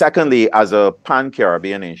 Secondly, as a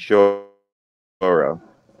pan-Caribbean insurer,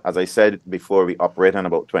 as I said before, we operate in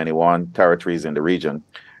about 21 territories in the region.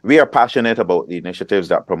 We are passionate about the initiatives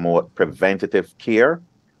that promote preventative care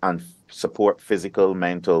and support physical,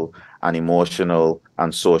 mental, and emotional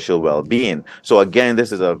and social well-being. So again,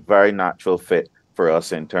 this is a very natural fit for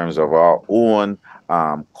us in terms of our own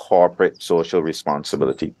corporate social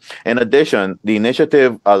responsibility. In addition, the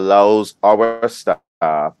initiative allows our staff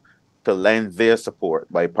to lend their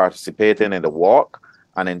support by participating in the walk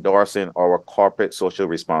and endorsing our corporate social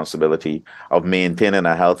responsibility of maintaining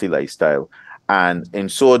a healthy lifestyle, and in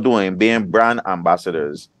so doing, being brand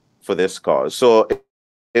ambassadors for this cause. So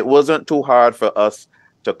it wasn't too hard for us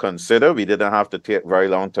to consider. We didn't have to take very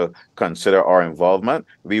long to consider our involvement.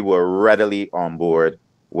 We were readily on board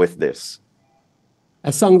with this.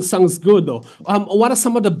 Sounds good, though. What are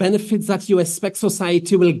some of the benefits that you expect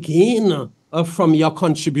society will gain from your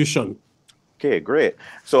contribution? Okay, great.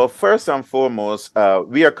 So first and foremost,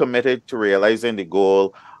 we are committed to realizing the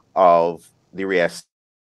goal of the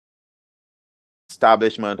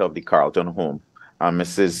establishment of the Carlton Home.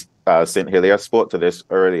 Mrs. St. Hilaire spoke to this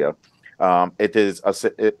earlier. It is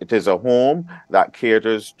a home that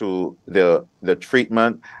caters to the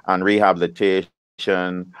treatment and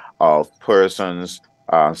rehabilitation of persons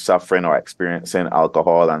suffering or experiencing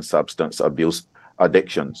alcohol and substance abuse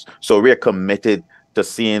addictions. So we are committed to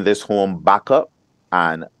seeing this home back up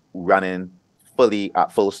and running fully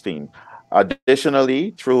at full steam.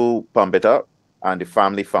 Additionally, through Pump It Up and the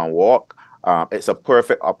Family Fun Walk, it's a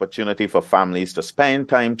perfect opportunity for families to spend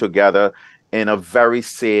time together in a very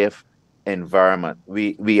safe environment.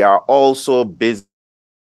 We are also busy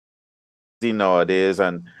nowadays,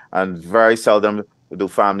 and very seldom do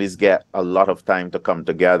families get a lot of time to come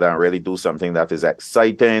together and really do something that is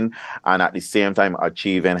exciting and at the same time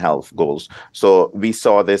achieving health goals. So we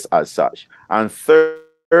saw this as such. And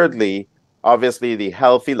thirdly, obviously the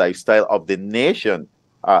healthy lifestyle of the nation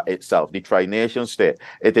itself, the tri-nation state.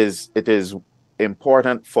 It is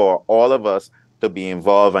important for all of us to be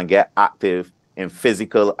involved and get active in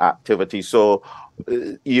physical activity. So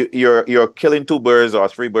you're killing two birds or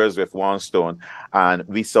three birds with one stone, and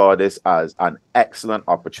we saw this as an excellent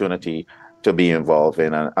opportunity to be involved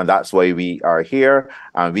in, and that's why we are here,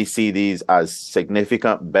 and we see these as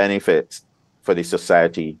significant benefits for the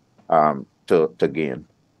society to gain.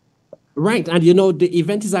 Right, and you know, the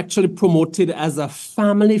event is actually promoted as a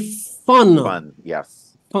family fun.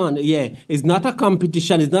 Yes. Fun, yeah. It's not a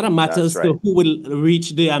competition. It's not a matter as to who will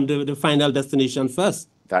reach the final destination first.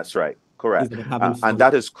 That's right. Correct. And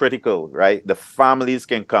that is critical, right? The families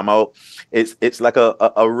can come out. It's like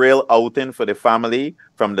a real outing for the family,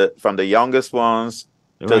 from the youngest ones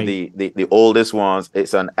to the oldest ones.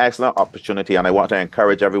 It's an excellent opportunity, and I want to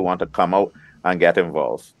encourage everyone to come out and get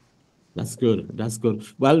involved. That's good. That's good.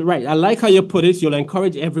 Well, right. I like how you put it. You'll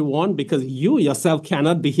encourage everyone because you yourself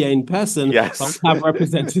cannot be here in person. Yes. But have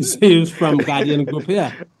representatives from Guardian Group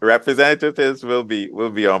here. Representatives will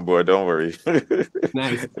be on board. Don't worry.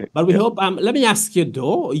 Nice. But we hope. Let me ask you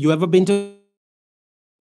though. You ever been to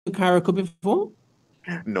Carriacou before?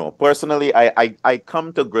 No, personally, I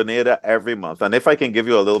come to Grenada every month. And if I can give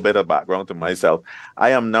you a little bit of background to myself, I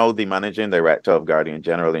am now the managing director of Guardian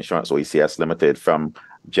General Insurance OECS Limited from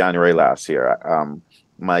January last year.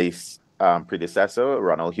 My predecessor,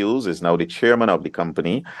 Ronald Hughes, is now the chairman of the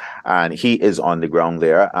company, and he is on the ground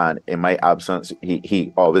there. And in my absence,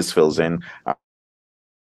 he always fills in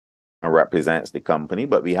represents the company,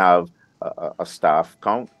 but we have a staff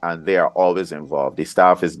count, and they are always involved. The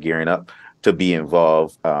staff is gearing up to be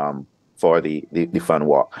involved for the fun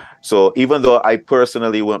walk. So even though I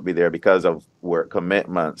personally won't be there because of work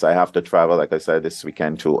commitments, I have to travel, like I said, this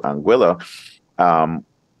weekend to Anguilla.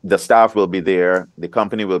 The staff will be there. The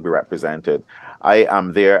company will be represented. I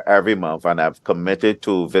am there every month, and I've committed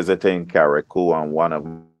to visiting Carriacou on one of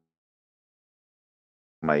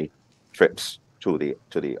my trips to the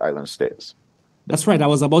island states. That's right. I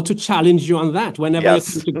was about to challenge you on that. Whenever you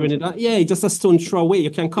come to Grenada, yeah, just a stone throw away, you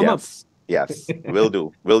can come up. Yes, will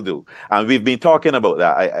do. And we've been talking about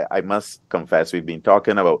that. I must confess, we've been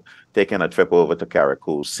talking about taking a trip over to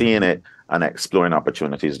Carriacou, seeing it, and exploring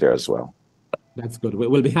opportunities there as well. That's good.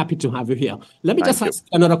 We'll be happy to have you here. Let me just ask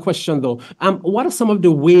another question, though. What are some of the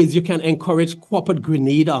ways you can encourage corporate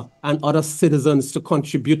Grenada and other citizens to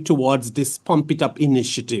contribute towards this Pump It Up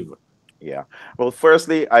initiative? Yeah. Well,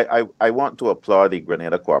 firstly, I want to applaud the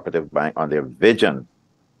Grenada Cooperative Bank on their vision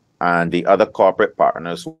and the other corporate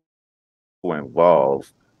partners who are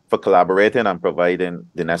involved for collaborating and providing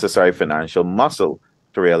the necessary financial muscle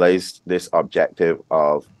to realize this objective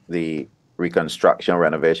of the reconstruction,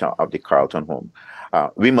 renovation of the Carlton home.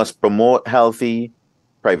 We must promote healthy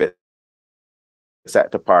private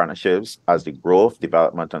sector partnerships as the growth,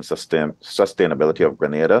 development, and sustainability of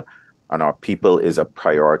Grenada and our people is a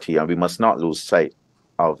priority, and we must not lose sight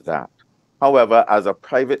of that. However, as a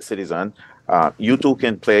private citizen, you too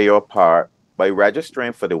can play your part by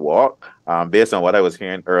registering for the walk. Based on what I was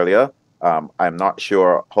hearing earlier, I'm not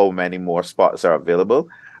sure how many more spots are available,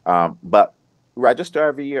 but register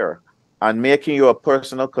every year and making your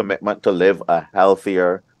personal commitment to live a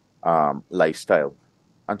healthier lifestyle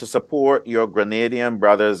and to support your Grenadian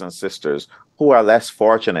brothers and sisters who are less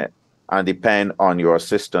fortunate and depend on your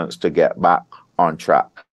assistance to get back on track.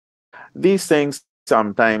 These things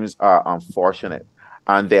sometimes are unfortunate,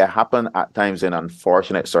 and they happen at times in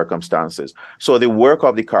unfortunate circumstances. So the work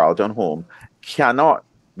of the Carlton home cannot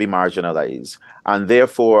be marginalized, and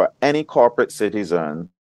therefore any corporate citizen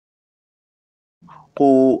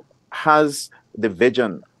who has the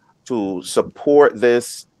vision to support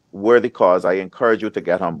this worthy cause, I encourage you to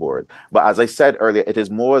get on board. But as I said earlier, it is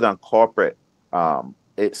more than corporate.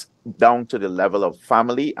 It's down to the level of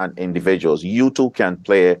family and individuals. You too can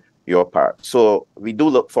play your part. So we do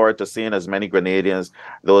look forward to seeing as many Grenadians,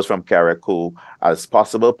 those from Carriacou, as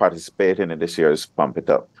possible participating in this year's Pump It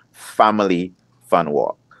Up Family Fun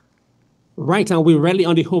Walk. Right, and we're really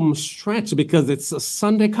on the home stretch because it's a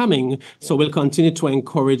Sunday coming, so we'll continue to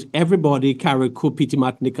encourage everybody, Carriacou, Petite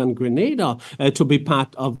Martinique, and Grenada, to be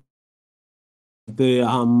part of the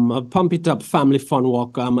Pump It Up Family Fun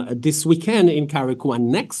Walk this weekend in Carriacou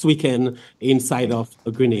and next weekend inside of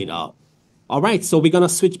Grenada. All right, so we're going to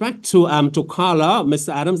switch back to Carla,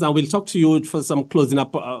 Mr. Adams, and we'll talk to you for some closing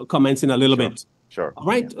up comments in a little bit. Sure. All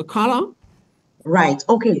right, Carla? Right,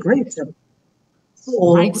 okay, great.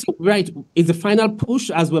 Right. It's the final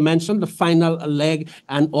push, as we mentioned, the final leg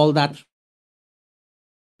and all that.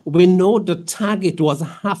 We know the target was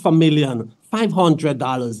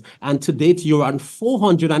 $500,500, and to date you're on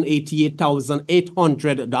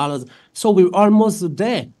 $488,800. So we're almost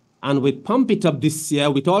there. And with Pump It Up this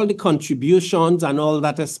year, with all the contributions and all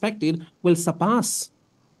that expected, we'll surpass.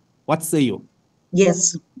 What say you?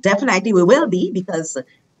 Yes, definitely we will be, because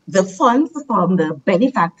the funds from the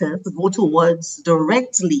benefactors go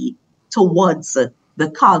directly towards the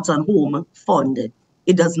Carlton Home Fund.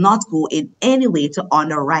 It does not go in any way to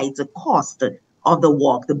underwrite the cost of the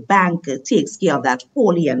walk. The bank takes care of that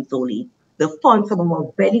wholly and solely. The funds from our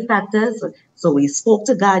benefactors, so we spoke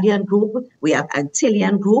to Guardian Group, we have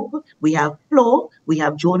Antillian Group, we have Flo, we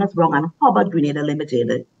have Jonas Brown and Hubbard Grenada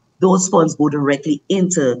Limited. Those funds go directly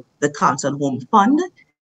into the Carlton Home Fund,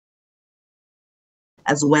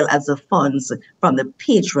 as well as the funds from the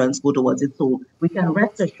patrons go towards it. So we can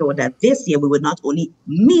rest assured that this year we will not only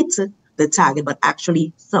meet the target, but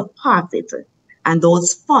actually surpass it. And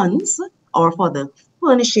those funds are for the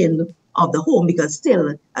furnishing of the home, because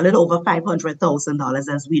still a little over $500,000,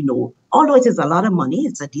 as we know. Although it is a lot of money,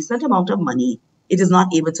 it's a decent amount of money, it is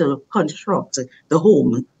not able to construct the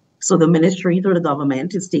home. So the ministry through the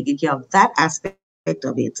government is taking care of that aspect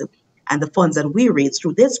of it. And the funds that we raise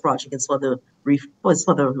through this project is for the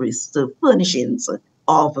furnishings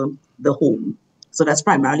of the home. So that's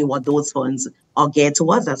primarily what those funds are geared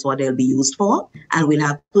towards. That's what they'll be used for. And we'll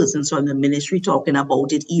have persons from the ministry talking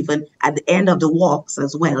about it even at the end of the walks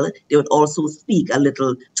as well. They would also speak a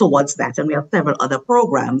little towards that. And we have several other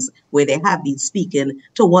programs where they have been speaking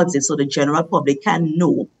towards it, so the general public can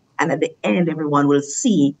know And at the end, everyone will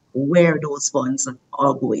see where those funds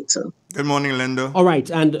are going to. Good morning, Linda. All right,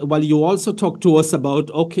 and well, you also talked to us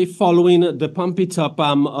about, okay, following the Pump It Up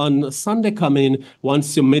on Sunday coming,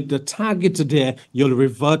 once you meet the target there, you'll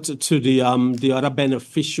revert to the other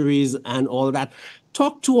beneficiaries and all that.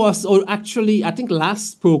 Talk to us, or actually, I think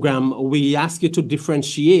last program, we asked you to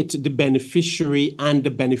differentiate the beneficiary and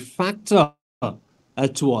the benefactor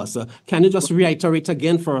to us. Can you just reiterate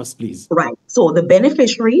again for us, please? Right. So the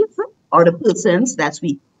beneficiaries are the persons that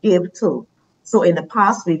we give to. So in the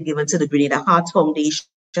past, we've given to the Grenada Heart Foundation,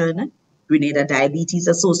 Grenada Diabetes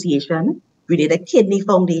Association, Grenada Kidney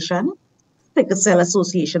Foundation, Sickle Cell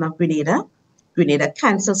Association of Grenada, Grenada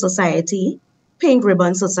Cancer Society, Pink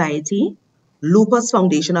Ribbon Society, Lupus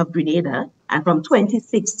Foundation of Grenada, and from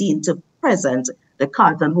 2016 to present, the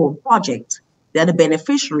Carlton Home Project. They're the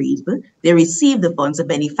beneficiaries. They receive the funds. The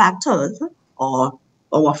benefactors or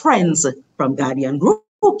our friends from Guardian Group,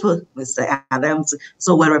 Mr. Adams.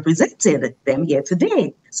 So we're represented them here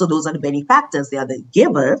today. So those are the benefactors. They are the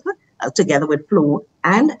givers, together with Flo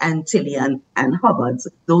and Antillian and Hubbards.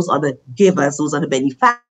 Those are the givers. Those are the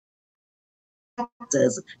benefactors,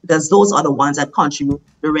 because those are the ones that contribute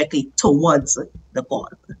directly towards the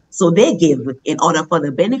cause. So they give in order for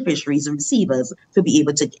the beneficiaries, receivers, to be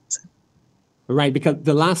able to get. Right, because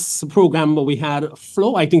the last program we had,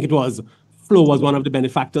 Flo, I think it was, Flo was one of the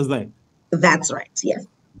benefactors there. That's right, yes.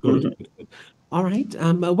 Good. Good. All right,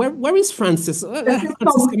 where is Francis? Francis,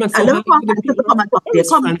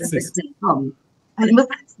 Francis. And Mr.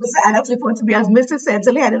 Adams referred to me as Mr.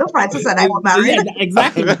 Sentinel. I don't know Francis and I were married. Yeah,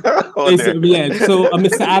 exactly. So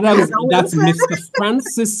Mr. Adams, that's Mr.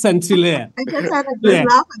 Francis Sentinel. I just had a good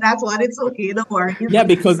laugh, and that's what it's okay. Don't worry. Yeah,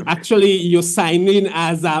 because actually you're signing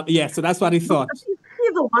as so that's what he thought.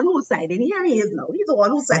 He's the one who's signing. Here he is now. He's the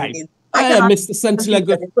one who's signing. Mr. Sentinel,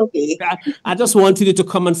 okay. I just wanted you to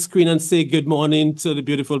come on screen and say good morning to the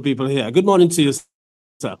beautiful people here. Good morning to you,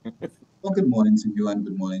 sir. Well, good morning to you and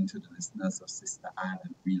good morning to the listeners of Sister Anne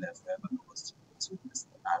and Real FM and also to Mr.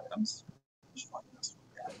 Adams.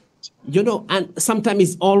 You know, and sometimes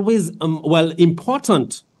it's always,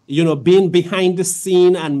 important, being behind the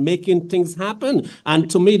scene and making things happen. And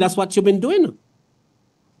to me, that's what you've been doing.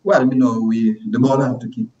 Well, the ball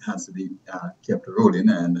has to be kept rolling,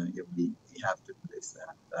 and we have to do this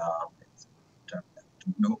and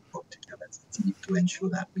work together as a team to ensure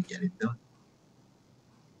that we get it done.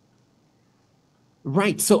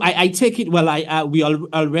 Right. So I take it, we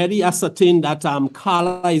already ascertained that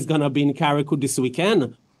Carla is going to be in Carriacou this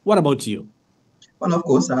weekend. What about you? Well, of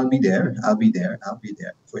course, I'll be there. I'll be there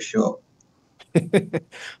for sure.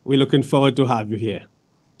 We're looking forward to have you here.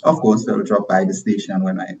 Of course, I'll drop by the station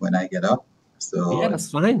when I get up. So yeah,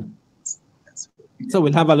 that's fine. So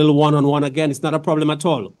we'll have a little one-on-one again. It's not a problem at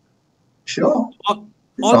all. Sure. All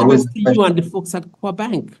the best to you and the folks at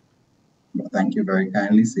Quabank. Well, thank you very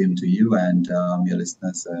kindly. Same to you and your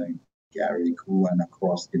listeners, Gary, Koo, and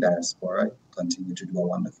across the diaspora. Continue to do a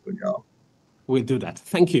wonderful job. We'll do that.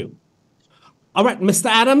 Thank you. All right, Mr.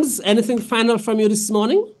 Adams, anything final from you this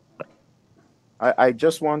morning? I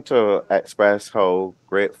just want to express how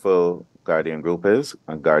grateful Guardian Group is,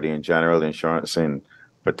 and Guardian General Insurance in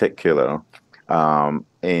particular,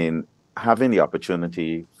 in having the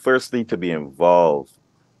opportunity, firstly, to be involved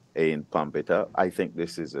in Pump It Up. I think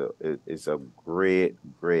this is a great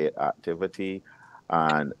activity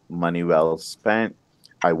and money well spent.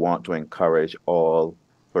 I want to encourage all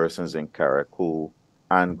persons in Carriacou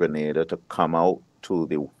and Grenada to come out to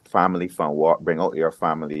the family fun walk, bring out your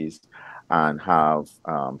families and have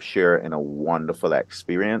share in a wonderful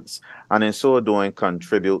experience, and in so doing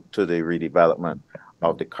contribute to the redevelopment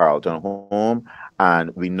of the Carlton Home.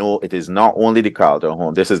 And we know it is not only the Carlton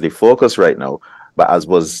Home, this is the focus right now, but as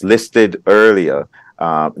was listed earlier,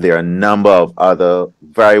 there are a number of other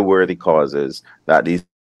very worthy causes that these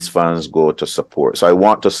funds go to support. So I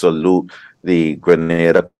want to salute the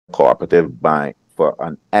Grenada Cooperative Bank for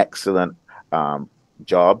an excellent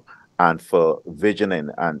job and for visioning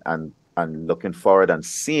and looking forward and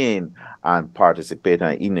seeing and participating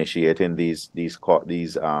and initiating these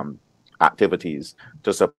activities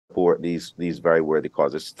to support these very worthy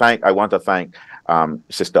causes. I want to thank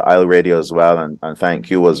Sister Isle Radio as well, and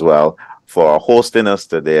thank you as well for hosting us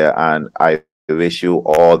today, and I wish you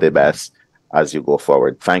all the best as you go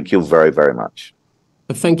forward. Thank you very, very much.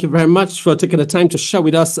 Thank you very much for taking the time to share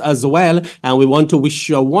with us as well, and we want to wish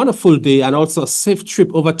you a wonderful day and also a safe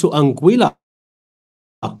trip over to Anguilla.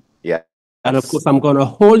 Yeah. And of course, I'm going to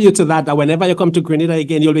hold you to that. That whenever you come to Grenada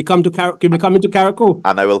again, you'll be coming to Carriacou.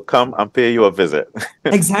 And I will come and pay you a visit.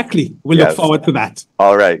 Exactly. We look forward to that.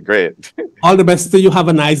 All right, great. All the best to you. Have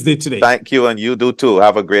a nice day today. Thank you, and you do too.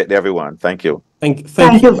 Have a great day, everyone. Thank you.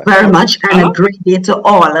 Thank you very much, and a great day to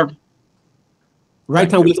all.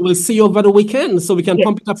 Right, and we'll see you over the weekend, so we can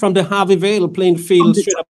pump it up from the Harvey Vale playing field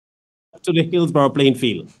straight up to the Hillsborough playing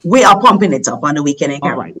field. We are pumping it up on the weekend.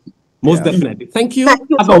 All right. Most definitely. Thank you. Thank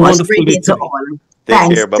you Have so a much. wonderful Great day day to today. all. Take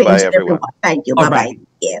Thanks. care. Bye-bye, Thanks, everyone. Thank you. All Bye-bye. right.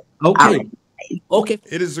 Yeah. Okay. All right. Okay.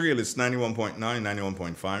 It is real. It's 91.9,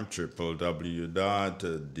 91.5,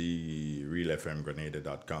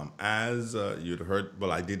 www.therealfmgrenada.com. As you'd heard,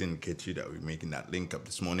 well, I didn't catch you that we're making that link up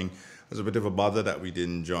this morning. It was a bit of a bother that we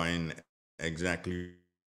didn't join exactly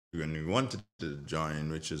when we wanted to join,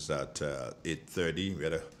 which is at 8:30. We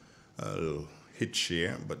had a little hit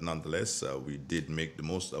share, but nonetheless, we did make the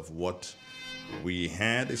most of what we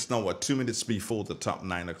had. It's now, 2 minutes before the top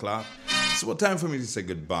 9 o'clock. So what time for me to say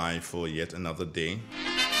goodbye for yet another day.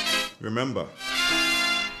 Remember,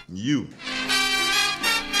 you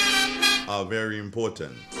are very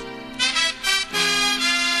important.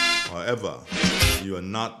 However, you are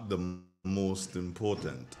not the most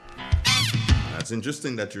important. That's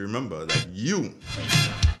interesting that you remember that you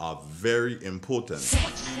are very important.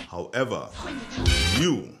 However,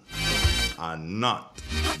 you are not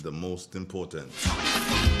the most important.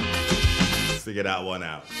 Figure that one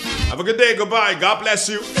out. Have a good day. Goodbye. God bless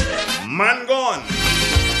you. Man gone.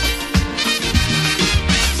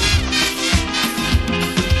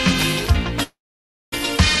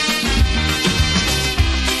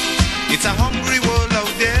 It's a hungry